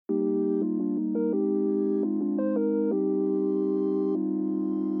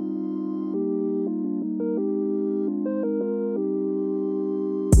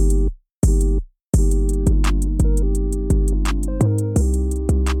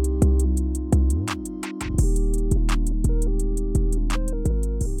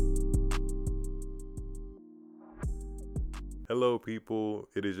people.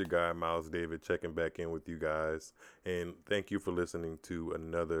 It is your guy, Miles David, checking back in with you guys. And thank you for listening to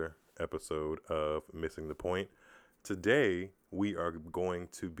another episode of Missing the Point. Today, we are going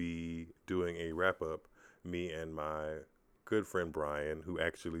to be doing a wrap up, me and my good friend Brian, who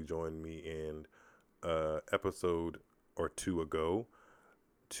actually joined me in episode or two ago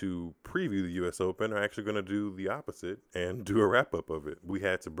to preview the U.S. Open, are actually going to do the opposite and do a wrap up of it. We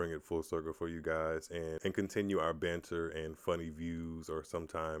had to bring it full circle for you guys and continue our banter and funny views, or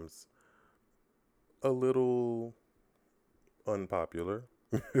sometimes a little unpopular,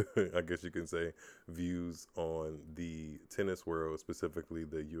 I guess you can say, views on the tennis world, specifically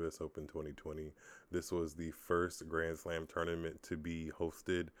the U.S. Open 2020. This was the first Grand Slam tournament to be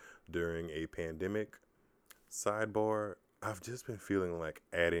hosted during a pandemic. Sidebar, I've just been feeling like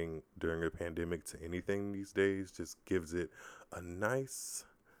adding during a pandemic to anything these days just gives it a nice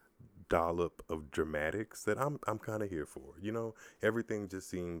dollop of dramatics that I'm kind of here for. You know, everything just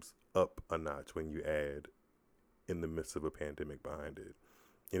seems up a notch when you add in the midst of a pandemic behind it.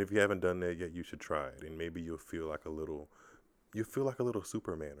 And if you haven't done that yet, you should try it, and maybe you'll feel like a little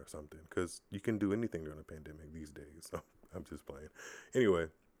Superman or something, because you can do anything during a pandemic these days. So I'm just playing. Anyway,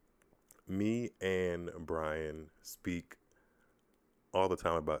 me and Brian speak all the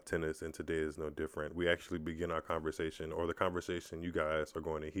time about tennis, and today is no different. We actually begin our conversation, or the conversation you guys are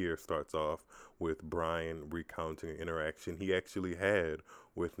going to hear starts off with Brian recounting an interaction he actually had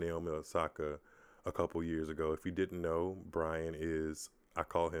with Naomi Osaka a couple years ago. If you didn't know, Brian is, I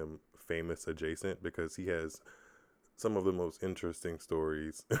call him famous adjacent, because he has some of the most interesting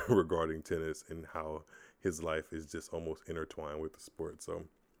stories regarding tennis and how his life is just almost intertwined with the sport. So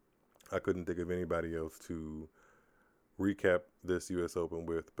I couldn't think of anybody else to recap this U.S. Open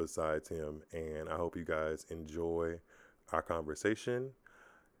with besides him, and I hope you guys enjoy our conversation.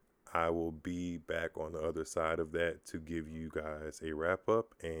 I will be back on the other side of that to give you guys a wrap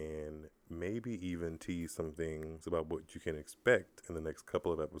up and maybe even tease some things about what you can expect in the next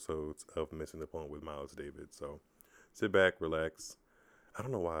couple of episodes of Missing the Point with Miles David. So sit back, relax. I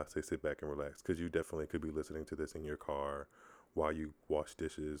don't know why I say sit back and relax, because you definitely could be listening to this in your car, while you wash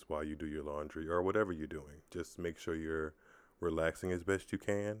dishes, while you do your laundry, or whatever you're doing. Just make sure you're relaxing as best you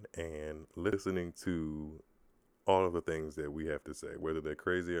can and listening to all of the things that we have to say, whether they're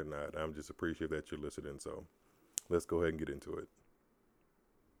crazy or not. I'm just appreciative that you're listening. So let's go ahead and get into it.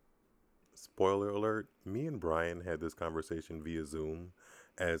 Spoiler alert, me and Brian had this conversation via Zoom,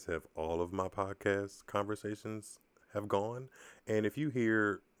 as have all of my podcast conversations have gone. And if you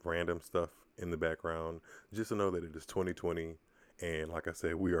hear random stuff in the background, just to know that it is 2020, and like I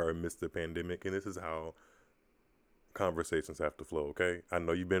said, we are amidst the pandemic, and this is how conversations have to flow. Okay, I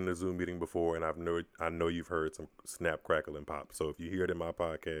know you've been in a Zoom meeting before, and I know you've heard some snap, crackle, and pop. So if you hear it in my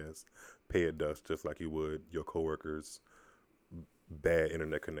podcast, pay it dust just like you would your coworkers' bad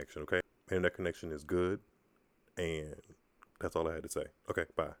internet connection. Okay, internet connection is good, and that's all I had to say. Okay,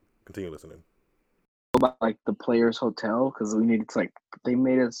 bye. Continue listening. About like the players' hotel, because we needed to, like, they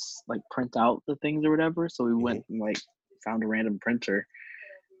made us like print out the things or whatever. So we went and like found a random printer.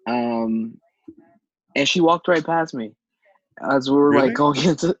 And she walked right past me as we were like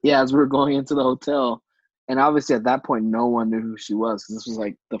Really? going into the hotel. And obviously at that point, no one knew who she was, because this was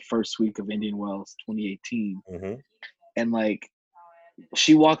like the first week of Indian Wells 2018. Mm-hmm. And like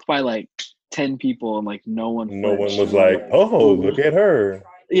she walked by like 10 people, and like no one No one flinched. was And like, like, "Oh, look at her."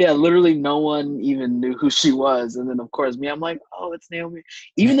 yeah, literally no one even knew who she was. And then of course me, I'm like, oh, it's Naomi.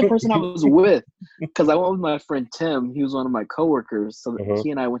 Even the person I was with, because I went with my friend Tim. He was one of my coworkers, so Uh-huh. he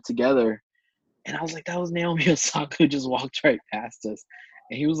and I went together. And I was like, that was Naomi Osaka, who just walked right past us.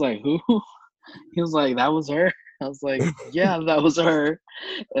 And he was like, who? He was like, that was her. I was like, yeah, that was her.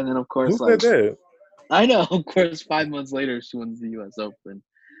 And then of Who course, said like, that? I know, of course, 5 months later she wins the US Open.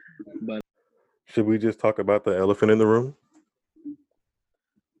 But Should we just talk about the elephant in the room?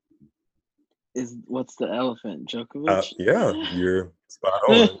 what's the elephant? Djokovic? Yeah, you're spot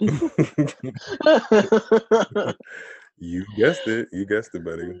on. You guessed it. You guessed it,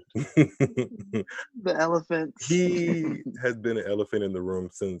 buddy. The elephants. He has been an elephant in the room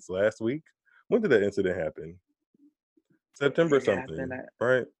since last week. When did that incident happen? September It happened something,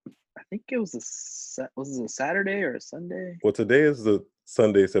 right? I think it was was it a Saturday or a Sunday? Well, today is the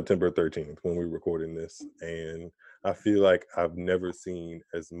Sunday, September 13th, when we're recording this. And I feel like I've never seen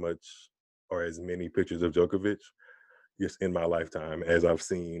as much or as many pictures of Djokovic just in my lifetime as I've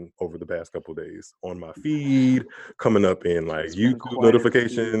seen over the past couple of days on my feed, coming up in like It's been YouTube quite a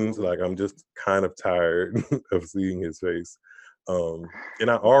notifications. few. Like, I'm just kind of tired of seeing his face. And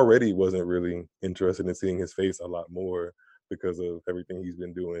I already wasn't really interested in seeing his face a lot more because of everything he's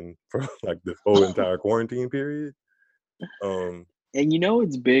been doing for like the whole entire quarantine period. Um, And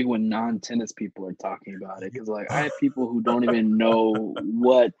it's big when non-tennis people are talking about it because, like, I have people who don't even know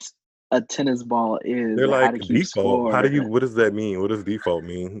what a tennis ball is they're or how like to keep default. score. What does that mean? What does default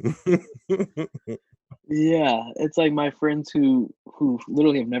mean? Yeah, it's like my friends who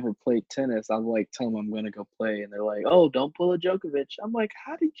literally have never played tennis. I'll like tell them I'm gonna go play, and they're like, "Oh, don't pull a Djokovic." I'm like,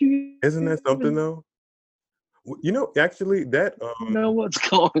 "How did you Isn't that something even though? You know, actually, that know what's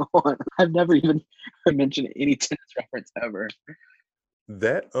going on?" I've never even mentioned any tennis reference ever.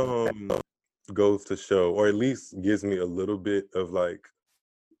 that goes to show, or at least gives me a little bit of like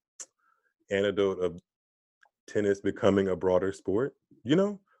antidote of tennis becoming a broader sport. You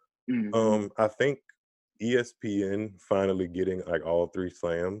know, Hmm. I think ESPN finally getting like all three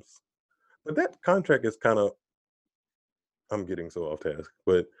slams, but that contract is kind of. I'm getting so off task,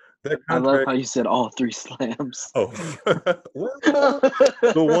 but that I love contract. how you said all three slams. Oh, well,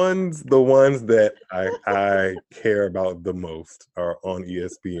 the ones that I care about the most are on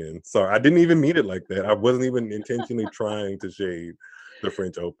ESPN. Sorry, I didn't even mean it like that. I wasn't even intentionally trying to shade the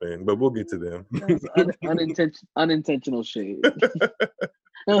French Open, but we'll get to them. That's unintentional shade.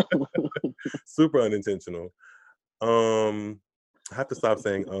 Super unintentional. Um, I have to stop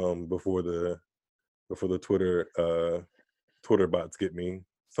saying before the Twitter bots get me.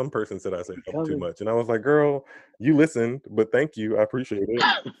 Some person said I said too Covered. much, and I was like, "Girl, you listened, but thank you, I appreciate it.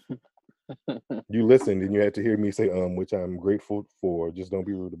 You listened, and you had to hear me say which I'm grateful for. Just don't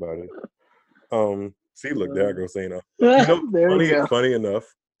be rude about it." See, look, there I go saying, you know, There you go. funny enough,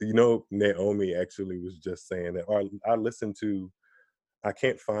 you know, Naomi actually was just saying that. Or I listened to, I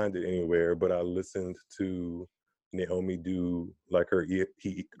can't find it anywhere, but I listened to Naomi do like her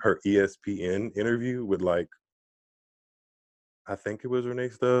ESPN interview with like I think it was Renee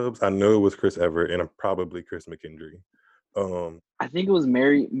Stubbs. I know it was Chris Everett and probably Chris McKendry. Um, I think it was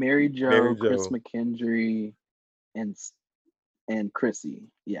Mary Mary Jo, Chris Jo, McKendry, and and Chrissy.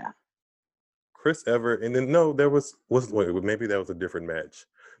 Yeah. Chris Everett, and then no, there was wait, maybe that was a different match.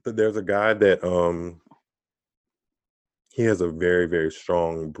 But there's a guy that he has a very very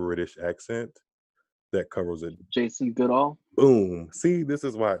strong British accent that covers it. Jason Goodall. Boom. See, this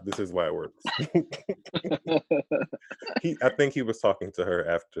is why it works. I think he was talking to her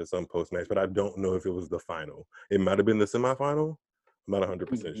after some post match, but I don't know if it was the final. It might have been the semifinal. I'm not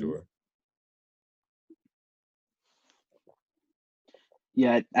 100% Mhm. sure.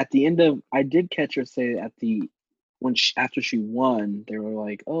 Yeah, at the end of I did catch her say at the when after she won, they were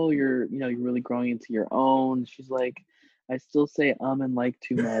like, "Oh, you're really growing into your own." She's like, "I still say and like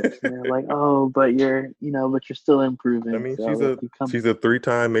too much," and they're like, "Oh, but you're still I improving." mean, So if you come, she's a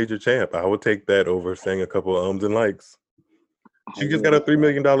 3-time major champ. I would take that over saying a couple of ums and likes. I She just got would a as well.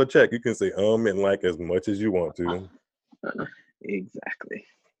 $3 million check. You can say and like as much as you want to. Exactly.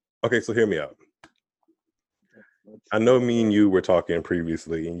 Okay, so hear me out. Let's I hear know it. me and you were talking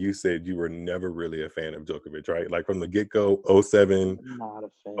previously, and you said you were never really a fan of Djokovic, right? Like from the get go, '07, I'm not a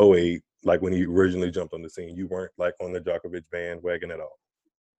fan. '08, like when he originally jumped on the scene, you weren't like on the Djokovic bandwagon at all.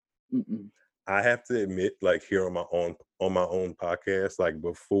 Mm-mm. I have to admit, like here on my own podcast, like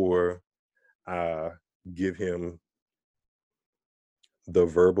before I give him the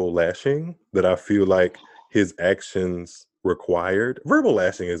verbal lashing that I feel like his actions required. Verbal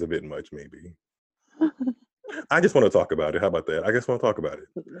lashing is a bit much, maybe. I just want to talk about it. How about that? I just want to talk about it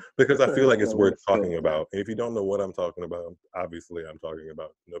because I feel like it's worth Let's go talking with that. about. And if you don't know what I'm talking about, obviously I'm talking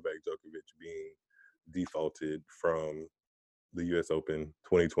about Novak Djokovic being defaulted from the U.S. Open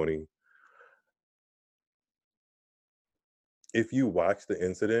 2020. If you watch the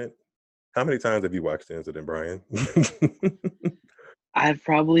incident, how many times have you watched the incident, Brian? I've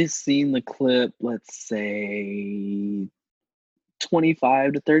probably seen the clip, let's say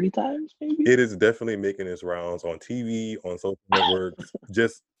 25 to 30 times, maybe. It is definitely making its rounds on TV, on social networks,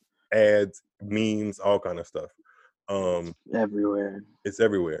 just ads, memes, all kind of stuff. It's Um, everywhere. it's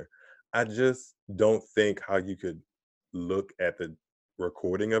everywhere. I just don't think how you could look at the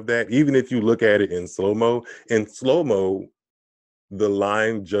recording of that, even if you look at it in slow mo. In slow mo, the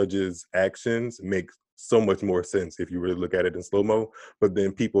line judge's actions make so much more sense if you really look at it in slow mo. But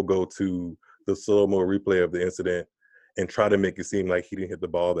then people go to the slow mo replay of the incident and try to make it seem like he didn't hit the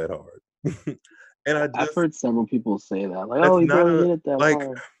ball that hard. And I I've just, heard several people say that, like, "Oh, that's he not barely a, hit it that like,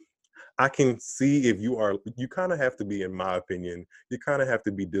 hard." I can see if you kind of have to be, in my opinion, you kind of have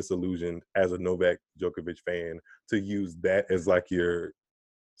to be disillusioned as a Novak Djokovic fan to use that as like your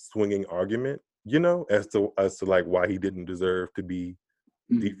swinging argument, you know, as to like why he didn't deserve to be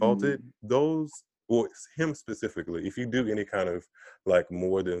Mhm. defaulted. Those, or him specifically, if you do any kind of like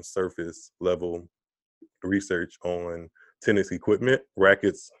more than surface level research on tennis equipment,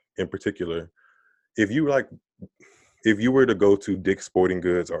 rackets in particular, if you like if you were to go to Dick's Sporting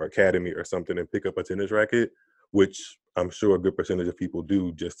Goods or Academy or something and pick up a tennis racket, which I'm sure a good percentage of people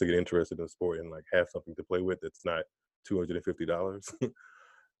do just to get interested in sport and like have something to play with that's not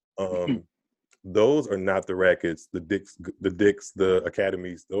 $250. Those are not the rackets, the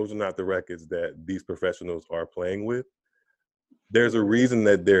academies, those are not the rackets that these professionals are playing with. There's a reason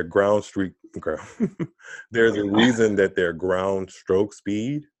that their there's a reason that their ground stroke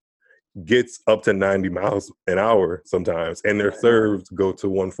speed gets up to 90 miles an hour sometimes, and their serves go to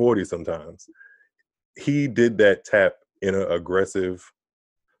 140 sometimes. He did that tap in an aggressive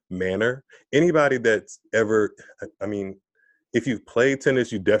manner. Anybody that's ever, I mean, if you've played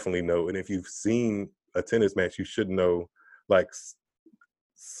tennis, you definitely know. And if you've seen a tennis match, you should know like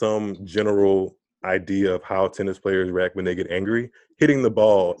some general idea of how tennis players react when they get angry. Hitting the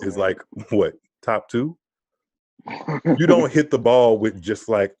ball is like what, top two? You don't hit the ball with just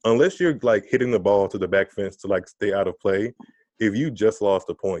like, unless you're like hitting the ball to the back fence to like stay out of play. If you just lost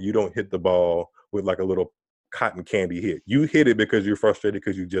a point, you don't hit the ball with like a little cotton candy hit. You hit it because you're frustrated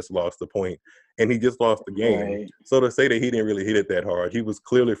because you just lost the point, and he just lost the game. Right. So to say that he didn't really hit it that hard, he was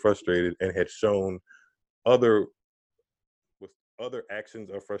clearly frustrated and had shown other other actions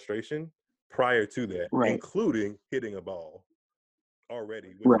of frustration prior to that, Right. including hitting a ball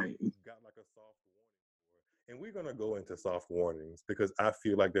already, which Right. got like a soft warning. And we're gonna go into soft warnings because I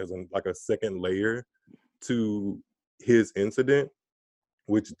feel like there's like a second layer to his incident,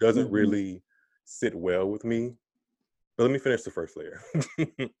 which doesn't really sit well with me. But let me finish the first layer.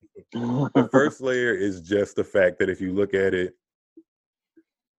 The first layer is just the fact that if you look at it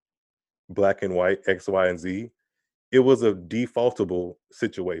black and white, X, Y, and Z, it was a defaultable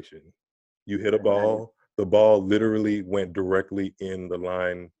situation. You hit a ball, the ball literally went directly in the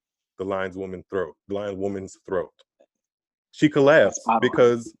lineswoman's throat. She collapsed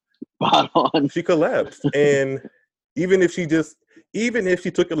because she collapsed. And even if she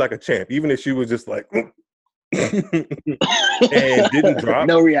took it like a champ, even if she was just like and didn't drop,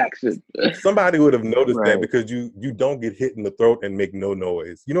 no reaction, somebody would have noticed that, because you don't get hit in the throat and make no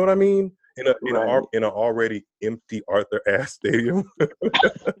noise. You know what I mean? In an already empty Arthur Ashe Stadium.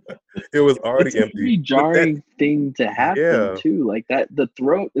 It was already empty. It's a pretty jarring thing to happen too. Like that, the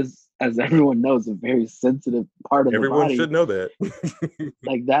throat is, as everyone knows, a very sensitive part of the body. Everyone should know that.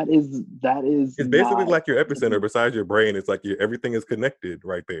 Like that is. It's basically like your epicenter besides your brain. It's like everything is connected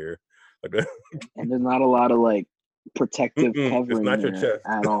right there. Like that. And there's not a lot of like protective covering. It's not your chest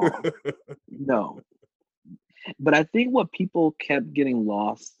at all. No. But I think what people kept getting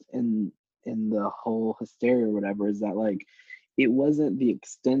lost in the whole hysteria or whatever is that like it wasn't the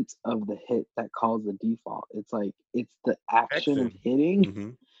extent of the hit that caused the default. It's like it's the action of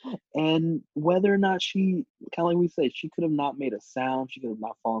hitting, and whether or not she, kind of like we said, she could have not made a sound, she could have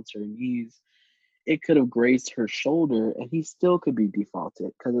not fallen to her knees, it could have grazed her shoulder, and he still could be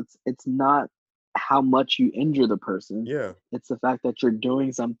defaulted, because it's not how much you injure the person. Yeah, it's the fact that you're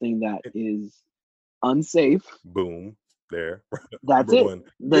doing something that is unsafe. Boom. There. That's it.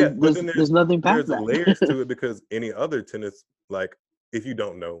 There's nothing past that. There's layers to it, because any other tennis, like, if you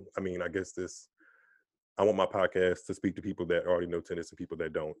don't know, I mean, I guess I want my podcast to speak to people that already know tennis and people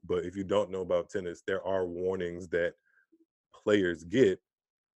that don't. But if you don't know about tennis, there are warnings that players get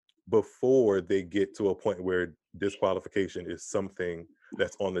before they get to a point where disqualification is something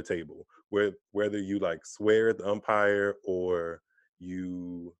that's on the table. Whether you like swear at the umpire, or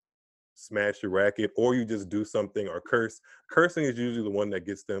you smash your racket, or you just do something or curse. Cursing is usually the one that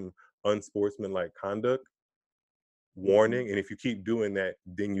gets them unsportsmanlike conduct warning. And if you keep doing that,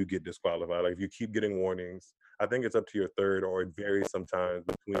 then you get disqualified. Like if you keep getting warnings, I think it's up to your third, or it varies sometimes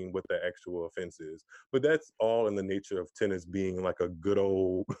between what the actual offense is. But that's all in the nature of tennis being like a good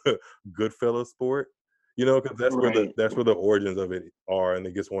old Goodfella sport, because that's where the origins of it are, and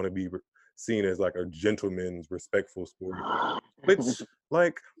they just want to be seen as like a gentleman's respectful sport, which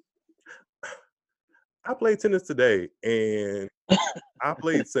like I played tennis today, and I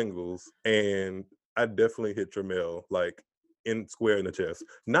played singles, and I definitely hit Tramel like square in the chest.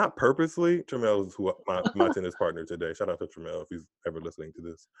 Not purposely. Tramel is who my tennis partner today. Shout out to Tramel if he's ever listening to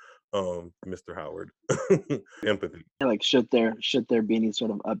this. Mr. Howard. Empathy. Like should there be any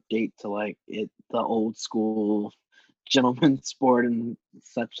sort of update to like the old school gentleman sport and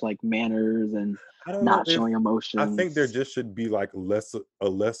such, like manners and not showing emotions? I think there just should be like a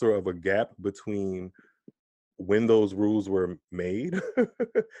lesser of a gap between when those rules were made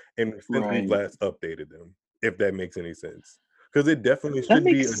and since we've last updated them, if that makes any sense. Because it definitely should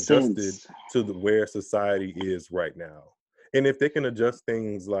be adjusted to where society is right now. And if they can adjust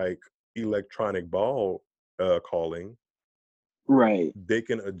things like electronic ball calling, right, they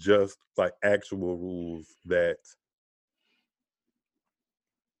can adjust like actual rules that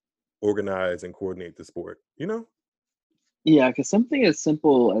organize and coordinate the sport, you know? Yeah, because something as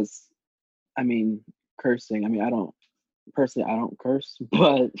simple as, I mean, cursing. I mean, I don't personally, I don't curse,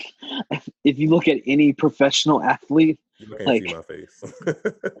 but if you look at any professional athlete, You can't see like my face.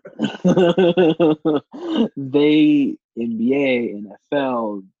 they NBA,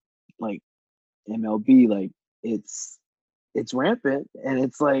 NFL, like MLB, like it's it's rampant and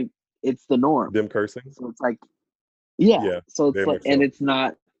it's like it's the norm. Them cursing? So it's like, yeah. Yeah, So it's very like, much so. and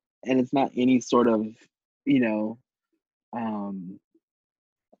it's not any sort of, you know, um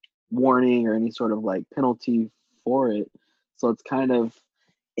warning or any sort of like penalty for it. So it's kind of,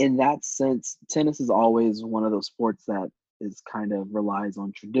 in that sense, tennis is always one of those sports that is kind of relies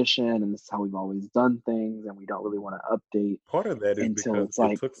on tradition and this is how we've always done things and we don't really want to update Part of that is until because it's it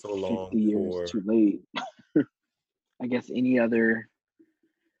like took so long 50 years for too late. I guess any other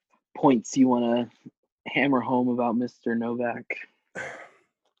points you want to hammer home about Mr. Novak?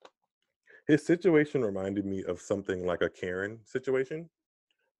 his situation reminded me of something like a Karen situation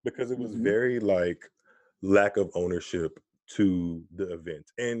because it was Hmm. very like lack of ownership to the event.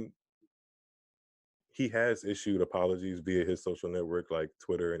 And he has issued apologies via his social network like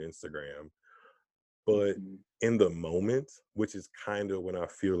Twitter and Instagram. But Hmm. in the moment, which is kind of when I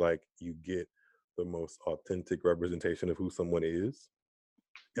feel like you get the most authentic representation of who someone is.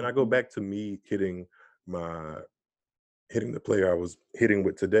 And I go Hmm. back to me my hitting the player I was hitting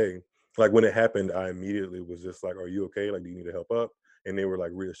with today. Like when it happened, I immediately was just like, "Are you okay? Like, do you need to help up?" And they were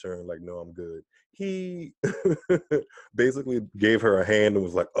like reassuring, like, "No, I'm good." He basically gave her a hand and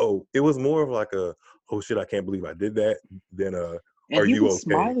was like, "Oh," it was more of like a, "Oh shit, I can't believe I did that," than a, And "Are he you was okay?"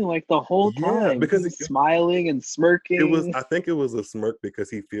 smiling like the whole Yeah, time. He because was smiling and it was. smirking. I think it was a smirk because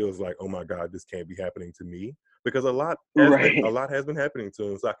he feels like, "Oh my god, this can't be happening to me." Because a Right. lot has been happening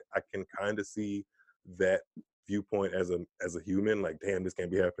to him, so I can kind of see that viewpoint as a human. Like, damn, this can't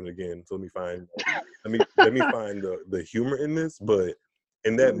be happening again. So let me find the humor in this. But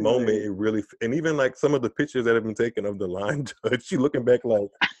in that moment, Right. it really, and even like some of the pictures that have been taken of the line judge, she looking back The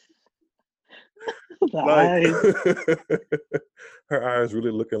like eyes. her eyes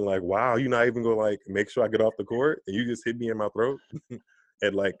really looking like, wow, you're not even gonna like make sure I get off the court and you just hit me in my throat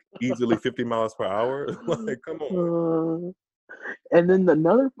at like easily 50 miles per hour. Like, come on. Uh, and then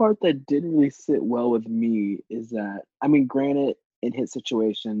another part that didn't really sit well with me is that, I mean, granted, in his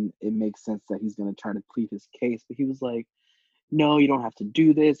situation, it makes sense that he's going to try to plead his case, but he was like, no, you don't have to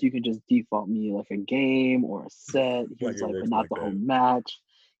do this. You can just default me like a game or a set. He Like was it like, but works not like the whole that. match.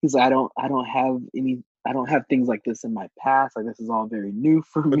 He's like, I don't have things like this in my past. Like this is all very new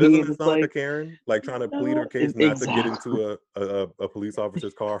for But me. doesn't And it it's sound like a like, Karen? Like trying to plead her no, case not to get exactly. into a police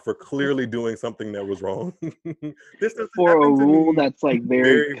officer's car for clearly doing something that was wrong. This doesn't For a happen to rule me. that's like very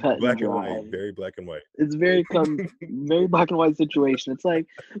Very cut and black and white. dry. Very black and white. It's very black and white situation. It's like,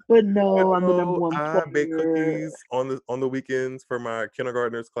 but But no, I'm the number no, one I bake player. cookies on the weekends for my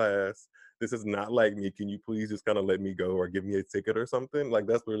kindergartners class. This is not like me. Can you please just kind of let me go or give me a ticket or something? Like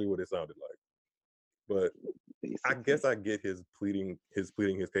that's really what it sounded like. But I Basically. guess I get his pleading his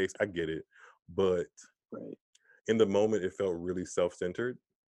case. I get it. But Right. in the moment it felt really self-centered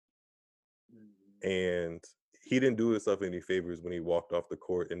Mhm. and he didn't do himself any favors when he walked off the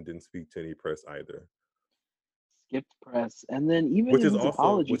court and didn't speak to any press either. Skipped press. And then even in his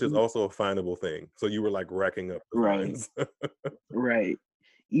apology, Which is also a finable thing. So you were like racking up the right, fines. right.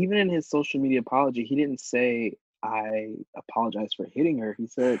 Even in his social media apology, he didn't say, I apologize for hitting her. He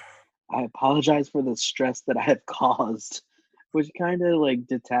said, I apologize for the stress that I have caused, which kind of like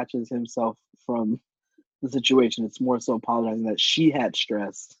detaches himself from the situation. It's more so apologizing that she had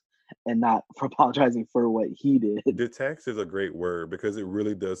stress and not for apologizing for what he did. Detached is a great word because it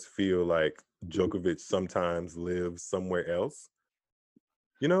really does feel like Djokovic sometimes lives somewhere else,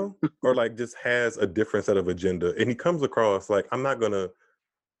 you know? Or like just has a different set of agenda. And he comes across like I'm not gonna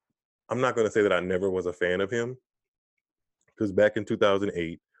say that I never was a fan of him. Because back in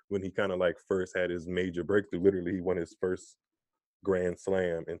 2008, when he kind of like first had his major breakthrough, literally he won his first Grand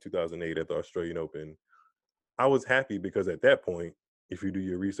Slam in 2008 at the Australian Open. I was happy because at that point, if you do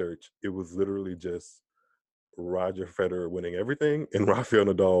your research, it was literally just Roger Federer winning everything and Rafael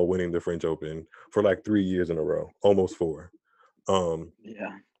Nadal winning the French Open for like 3 years in a row, almost four. Um,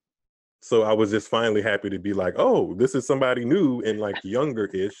 Yeah. so I was just finally happy to be like, oh, this is somebody new and like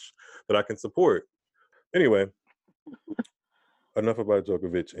younger-ish that I can support. Anyway, enough about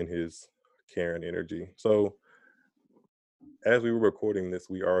Djokovic and his Karen energy. So as we were recording this,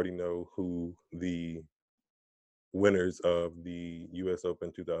 we already know who the winners of the US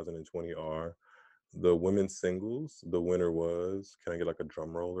Open 2020 are. The women's singles, the winner was, can I get like a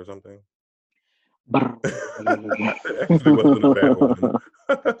drum roll or something? That actually wasn't a bad one.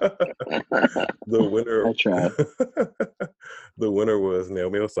 The winner, I tried. the winner was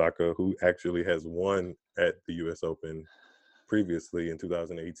Naomi Osaka, who actually has won at the U.S. Open previously in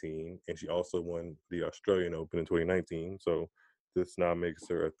 2018, and she also won the Australian Open in 2019. So this now makes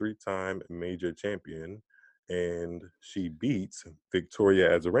her a three-time major champion, and she beats Victoria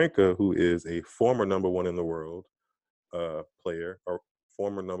Azarenka, who is a former number one in the world player, or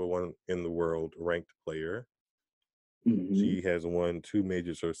former number one in the world ranked player. Mm-hmm. She has won two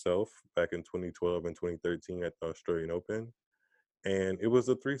majors herself back in 2012 and 2013 at the Australian Open. And it was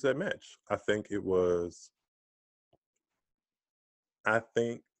a three-set match. I think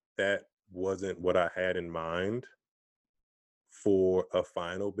that wasn't what I had in mind for a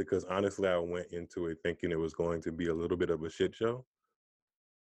final, because honestly, I went into it thinking it was going to be a little bit of a shit show.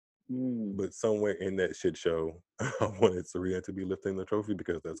 Mm. But somewhere in that shit show, I wanted Serena to be lifting the trophy,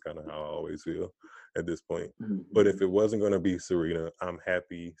 because that's kind of how I always feel at this point. Mm-hmm. But if it wasn't going to be Serena, I'm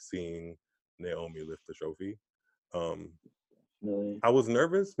happy seeing Naomi lift the trophy. Really? I was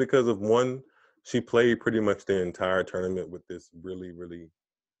nervous because of one, she played pretty much the entire tournament with this really, really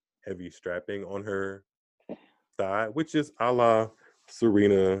heavy strapping on her thigh, which is a la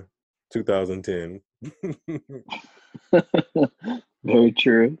Serena 2010. Very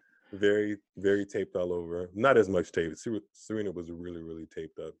true. Very, very taped all over. Not as much tape. Serena was really, really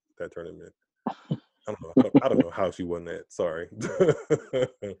taped up that tournament. I don't know how she won that. Sorry.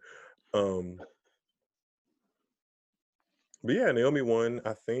 But yeah, Naomi won.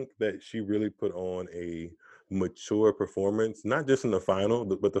 I think that she really put on a mature performance, not just in the final,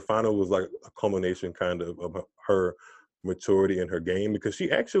 but the final was like a culmination kind of her maturity in her game, because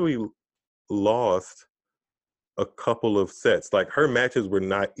she actually lost a couple of sets. Like, her matches were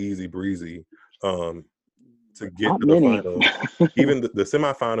not easy breezy to get Not to the many. final. Even the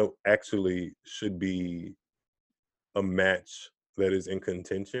semifinal actually should be a match that is in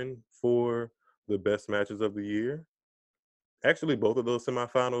contention for the best matches of the year. Actually, both of those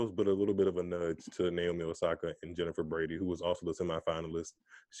semifinals, but a little bit of a nudge to Naomi Osaka and Jennifer Brady, who was also the semifinalist.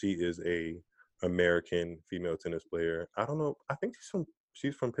 She is a American female tennis player. I don't know. I think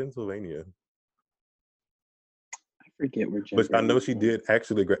she's from Pennsylvania, I forget where Jen but I know Brady's she from. did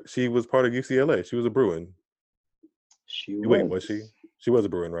actually. She was part of UCLA. She was a Bruin. She Wait, was she? was. She was a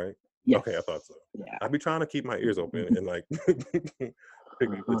Bruin, right? Yes. Okay, I thought so. Yeah. I'd be trying to keep my ears open and like pick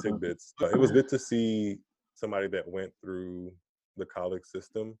up the tidbits. It was good to see somebody that went through the college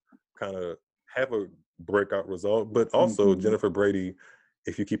system kind of have a breakout result, but also Mhm. Jennifer Brady,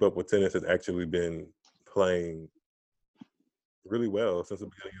 if you keep up with tennis, has actually been playing really well since the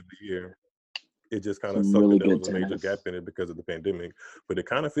beginning of the year. It just kind of Some sucked that really there good was a major gap tennis. in it because of the pandemic, but it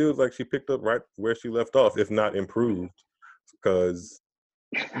kind of feels like she picked up right where she left off, if not improved, because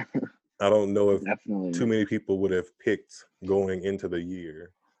I don't know if too Definitely. many people would have picked going into the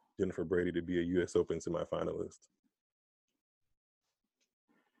year Jennifer Brady to be a U.S. Open semifinalist.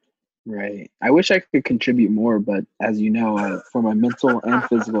 Right. I wish I could contribute more, but as you know, for my mental and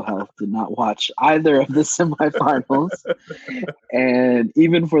physical health, did not watch either of the semifinals. And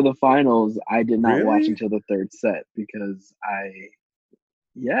even for the finals, I did not watch Really? until the third set because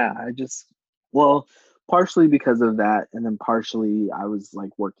I just, well, partially because of that. And then partially I was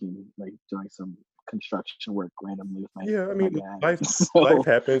like working, like doing some construction work randomly with Yeah, I my mean, dad. life So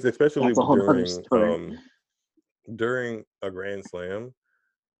happens, especially that's a whole other story. during a Grand Slam,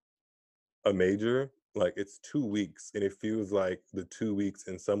 a major. Like, it's 2 weeks, and it feels like the 2 weeks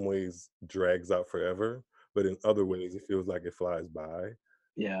in some ways drags out forever, but in other ways it feels like it flies by.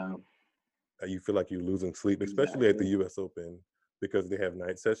 Yeah, You feel like you're losing sleep, especially at the exactly. U.S. Open, because they have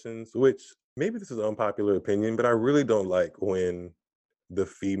night sessions. Which, maybe this is an unpopular opinion, but I really don't like when the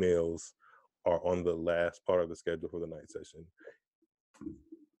females are on the last part of the schedule for the night session.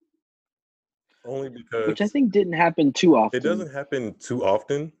 Only Which I because think didn't happen too it often. doesn't happen too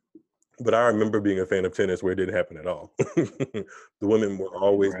often, but I remember being a fan of tennis where it didn't happen at all. The women were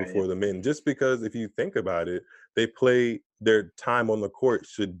always Right. before the men, just because if you think about it, their time on the court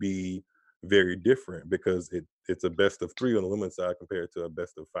should be very different, because it's a best of three on the women's side compared to a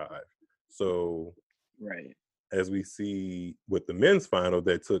best of five. So Right. as we see with the men's final,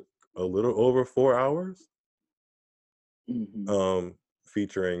 that took a little over 4 hours, Hmm. um,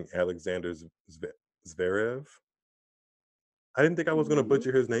 featuring Alexander Zverev. I didn't think I was going to Hmm.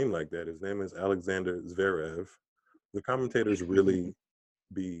 butcher his name like that. His name is Alexander Zverev. The commentators really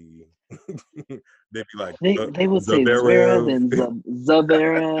be they'd be like They would say Zverev Zverev. and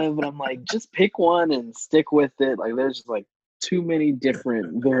Zverev, and I'm like, just pick one and stick with it. Like, there's just like too many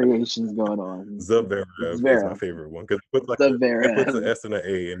different variations going on. Zverev is my Zverev, favorite one because it puts like it puts an Zverev. S and an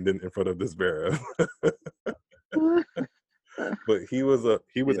A and then in front of this Zverev. But he was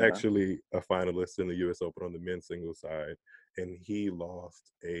Yeah. actually a finalist in the U.S. Open on the men's singles side, and he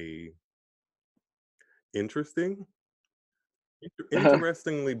lost a interesting,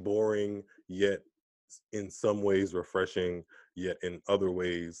 interestingly boring, yet in some ways refreshing, yet in other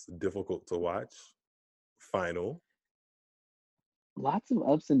ways difficult to watch final. Lots of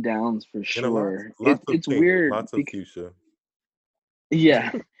ups and downs for And sure. lots of It's pink, weird lots of because fuchsia.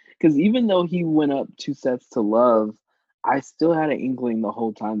 yeah, because even though he went up 2 sets to love, I still had an inkling the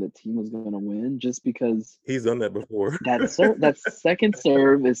whole time that team was gonna win, just because He's done that before. that second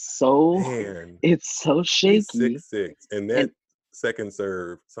serve is so Man, it's so he's shaky 6'6", and and that second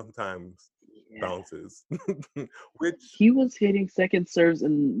serve sometimes yeah, bounces, which he was hitting second serves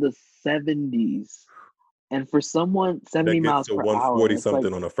in the 70s. And for someone 70 that gets miles to per hour, 140 that's like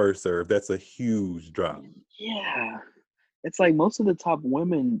something on a first serve. That's a huge drop. yeah. It's like most of the top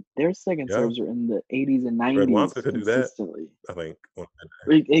women, their second Yeah, serves are in the 80s and Radwanska 90s could do that, consistently. I think.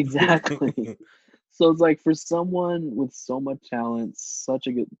 Exactly. So it's like for someone with so much talent, such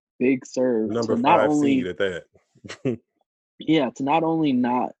a good big serve Number to not 5 seed only at that. to not only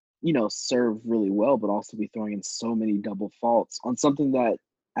not, serve really well, but also be throwing in so many double faults on something that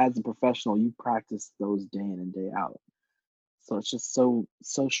as a professional you practice those day in and day out. So it's just so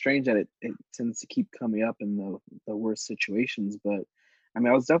strange that it tends to keep coming up in the worst situations. But I mean,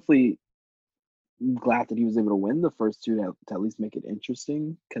 I was definitely glad that he was able to win the first two to at least make it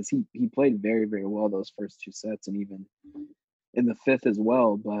interesting because he played very very well those first 2 sets and even in the fifth as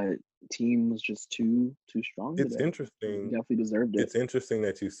well. But team was just too strong It's today. He interesting. definitely deserved it. It's interesting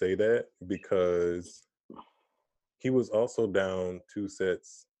that you say that because he was also down 2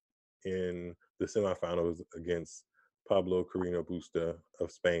 sets in the semifinals against Pablo Carreno Busta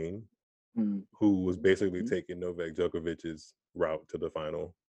of Spain, who was basically Mm-hmm. taking Novak Djokovic's route to the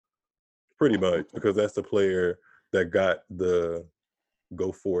final, pretty much, because that's the player that got the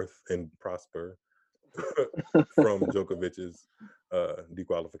go forth and prosper from Djokovic's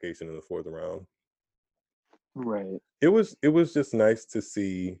dequalification in the fourth round. Right. It was just nice to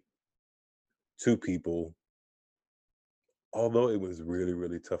see two people, although it was really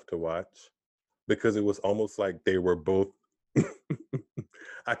really tough to watch because it was almost like they were both.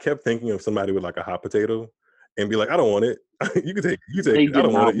 I kept thinking of somebody with like a hot potato and be like, I don't want it. You can take it. You take They it. I did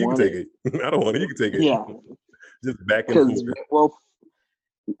don't want not it. You can want take it. it. I don't want it. You can take it. Yeah, Just back and because forth. well,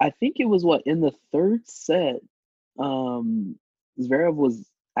 I think it was what in the third set, um, Zverev was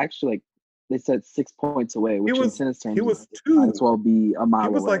actually like they said 6 points away, He which in was tennis he terms was might as two. well be a He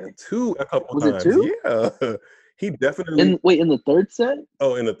mile was like away. two a couple Was it times. two? Yeah. He definitely. In the third set?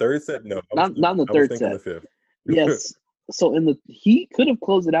 Oh, in the third set? No, Not in the I was third thinking set. the fifth. Yes. So in the he could have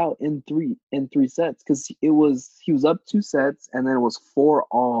closed it out in three sets because he was up 2 sets and then it was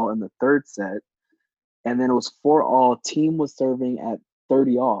 4-all in the third set and then it was 4-all. Team was serving at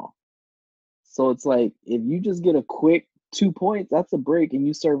 30-all. So it's like if you just get a quick 2 points, that's a break, and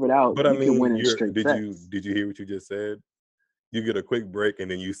you serve it out, But I you can mean, win in straight sets. did you hear what you just said? You get a quick break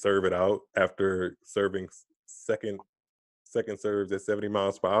and then you serve it out after serving second serves at 70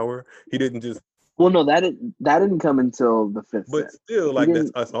 miles per hour. He didn't just. Well, no, that didn't come until the fifth But set. still, He like that's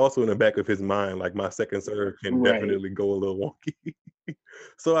didn't us also in the back of his mind. Like my second serve can right, definitely go a little wonky.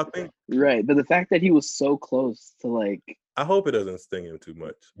 So I think right. But the fact that he was so close to like, I hope it doesn't sting him too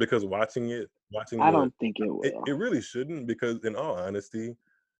much because watching I the don't think it will. it really shouldn't because in all honesty,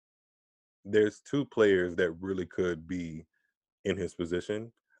 there's two players that really could be in his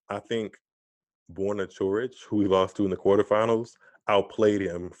position. I think Borna Choric, who we lost to in the quarterfinals, outplayed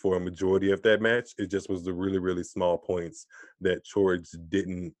him for a majority of that match. It just was the really, really small points that Choric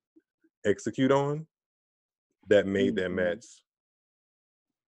didn't execute on that made that Mm-hmm. match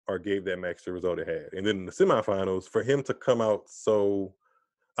or gave that match the result it had. And then in the semifinals, for him to come out so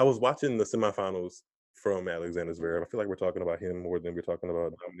I was watching the semifinals from Alexander Zverev. I feel like we're talking about him more than we're talking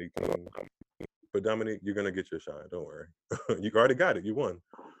about Dominic. But Dominic, you're gonna get your shine. Don't worry. You already got it. You won.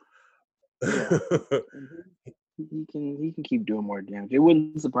 Yeah, and he can keep doing more damage. It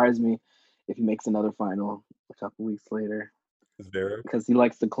wouldn't surprise me if he makes another final a couple weeks later Zverev. because he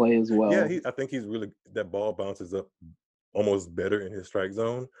likes to clay as Yeah, well. I think he's really that ball bounces up almost better in his strike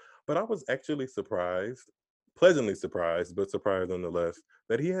zone. But I was actually surprised, pleasantly surprised, but surprised nonetheless,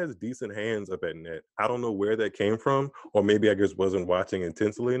 that he has decent hands up at net. I don't know where that came from, or maybe I just wasn't watching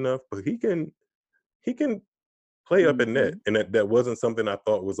intensely enough, but he can play up at net. Mm-hmm. And that wasn't something I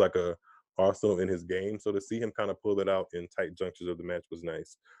thought was like a arsenal in his game. So to see him kind of pull it out in tight junctures of the match was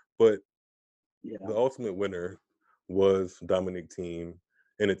nice. But Yeah. the ultimate winner was Dominic Thiem,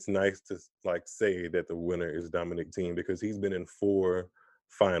 and it's nice to like say that the winner is Dominic Thiem because he's been in 4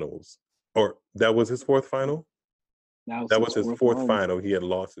 finals, or that was his 4th final. That was That his was his fourth 4th one. final. He had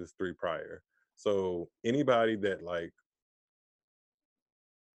lost his 3 prior. So anybody that like,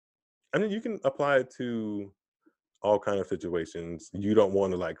 I mean, you can apply it to all kind of situations. You don't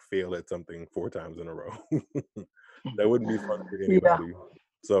want to like fail at something 4 times in a row. That wouldn't be fun for Yeah, anybody.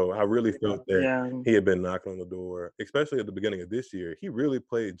 So I really felt that yeah, he had been knocking on the door, especially at the beginning of this year. He really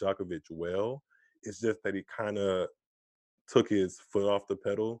played Djokovic well. It's just that he kind of took his foot off the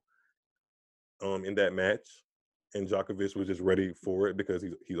pedal in that match, and Djokovic was just ready for it because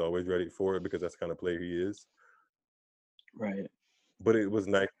he's always ready for it because that's the kind of player he is. right. But it was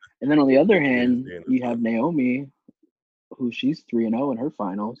nice And then on the other to get his hand, day in the you have sun. Naomi, who she's 3-0 in her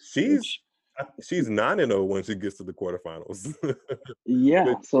finals, She's which she's 9-0 when she gets to the quarterfinals. yeah.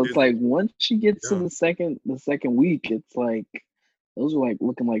 Which So it's is, like once she gets to yeah. the second week, it's like those are like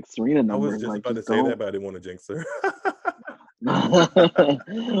looking like Serena I was numbers. just Like about to just say don't. that, but I didn't want to jinx her.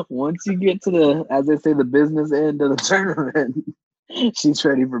 Once you get to the, as they say, the business end of the tournament, she's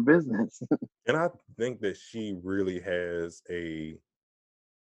ready for business. And I think that she really has a,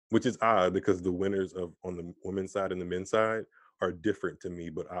 which is odd because the winners of on the women's side and the men's side are different to me,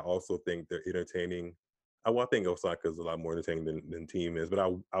 but I also think they're entertaining. Well, I think Osaka is a lot more entertaining than Team is, but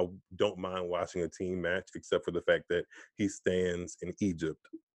I don't mind watching a team match except for the fact that he stands in Egypt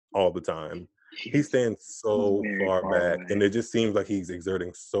all the time. He He's stands he's so very far far back, and away. it just seems like he's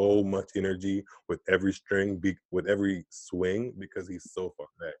exerting so much energy with every string, with every swing, because he's so far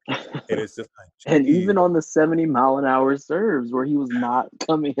back. And it's just like, And geez, even on the 70-mile-an-hour serves where he was not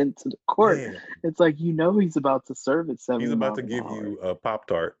coming into the court, man, it's like he's about to serve at he's 70 about to miles an give hour. you a Pop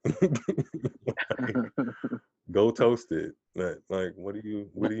Tart. Like, go toast it. Like, what do you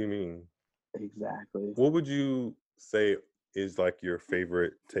mean? Exactly. What would you say is like your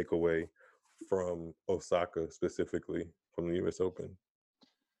favorite takeaway from Osaka specifically from the US Open?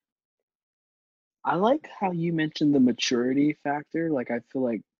 I like how you mentioned the maturity factor. Like I feel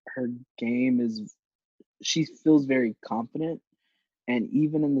like her game is she feels very confident. And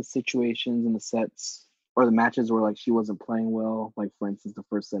even in the situations in the sets or the matches where like she wasn't playing well, like for instance the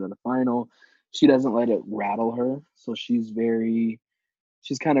first set of the final, she doesn't let it rattle her. So she's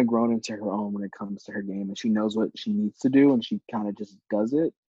kind of grown into her own when it comes to her game, and she knows what she needs to do, and she kind of just does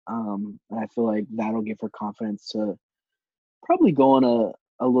it. And I feel like that'll give her confidence to probably go on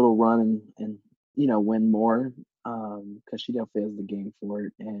a little run and win more because she definitely has the game for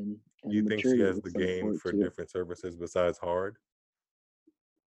it and Do you the think she maturity has looks the like game for it for too. different services besides hard?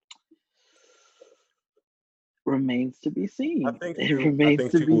 Remains to be I seen. think It she I remains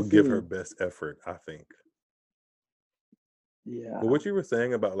think to she be will give her seen. best effort, I think. Yeah. But what you were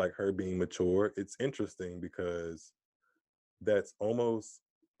saying about like her being mature, it's interesting because that's almost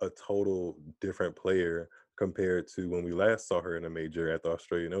a total different player compared to when we last saw her in a major at the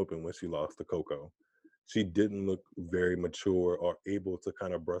Australian Open when she lost to Coco. She didn't look very mature or able to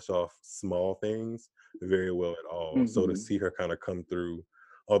kind of brush off small things very well at all. So to Hmm. see her kind of come through,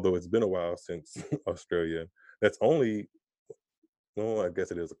 although it's been a while since Australia, that's only, well, I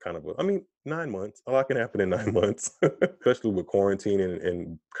guess it is a kind of, I mean, 9 months. A lot can happen in 9 months, especially with quarantine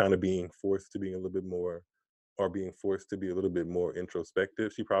and kind of being forced to be a little bit more, or being forced to be a little bit more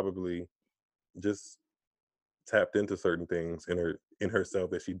introspective. She probably just tapped into certain things in herself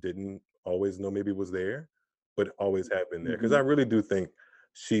that she didn't always know maybe was there, but always have been there. Because I Hmm. really do think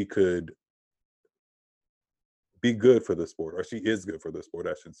she could be good for the sport, or she is good for the sport,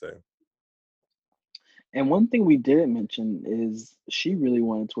 I should say. And one thing we didn't mention is she really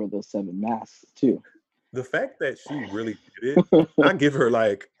wanted to wear those 7 masks too. The fact that she really did it, I give her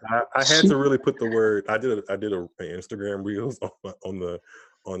like, I had to She, really put the word. I did an Instagram reels on the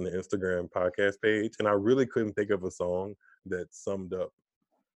Instagram podcast page, and I really couldn't think of a song that summed up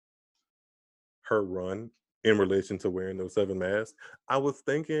her run in relation to wearing those 7 masks. I was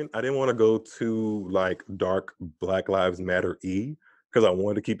thinking I didn't want to go too like dark Black Lives Matter because I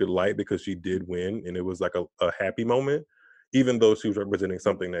wanted to keep it light because she did win and it was like a happy moment, even though she was representing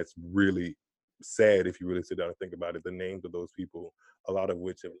something that's really sad if you really sit down and think about it. The names of those people, a lot of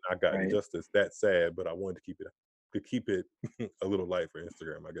which have not gotten right. justice. That's sad, but I wanted to keep it a little light for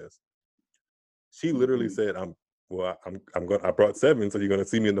Instagram, I guess. She literally Hmm. said, I'm going. I brought 7, so you're going to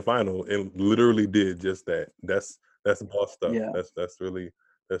see me in the final," and literally did just that. That's boss stuff. Yeah. That's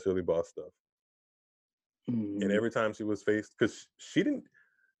really boss stuff. And Hmm. every time she was faced, because she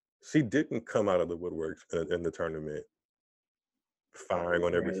didn't come out of the woodwork in the tournament firing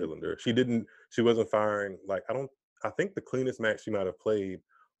on every Right. cylinder. She wasn't firing like I don't. I think the cleanest match she might have played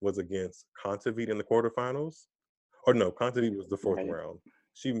was against Kontaveit in the quarterfinals, Or no, Ponzinibbio was the fourth Right. round.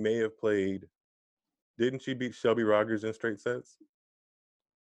 She may have played. Didn't she beat Shelby Rogers in straight sets?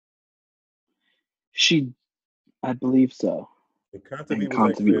 I believe so. And And Ponzinibbio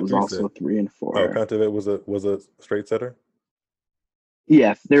was actually Kontaveit a was three set. also 3-4. Oh, Ponzinibbio was a straight setter.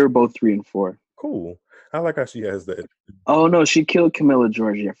 Yeah, they were both 3-4. Cool. I like how she has that. Oh no, she killed Camilla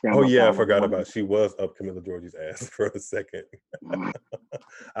Giorgi. I forgot Oh about yeah, I that forgot one. about. She was up Camilla Giorgi's ass for a second.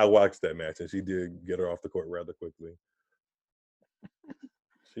 I watched that match and she did get her off the court rather quickly.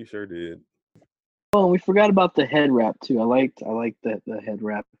 She sure did. Oh, we forgot about the head wrap too. I liked the head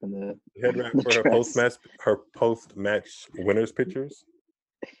wrap and the Head wrap the for her post match winners pictures.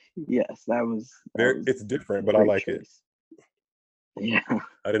 Yes, that was It's different, but I great like it. choice. Yeah.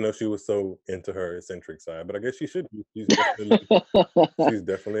 I didn't know she was so into her eccentric side, but I guess she should be. She's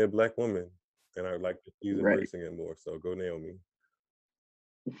definitely a Black woman, and I like that she's Right. embracing it more. So go Naomi.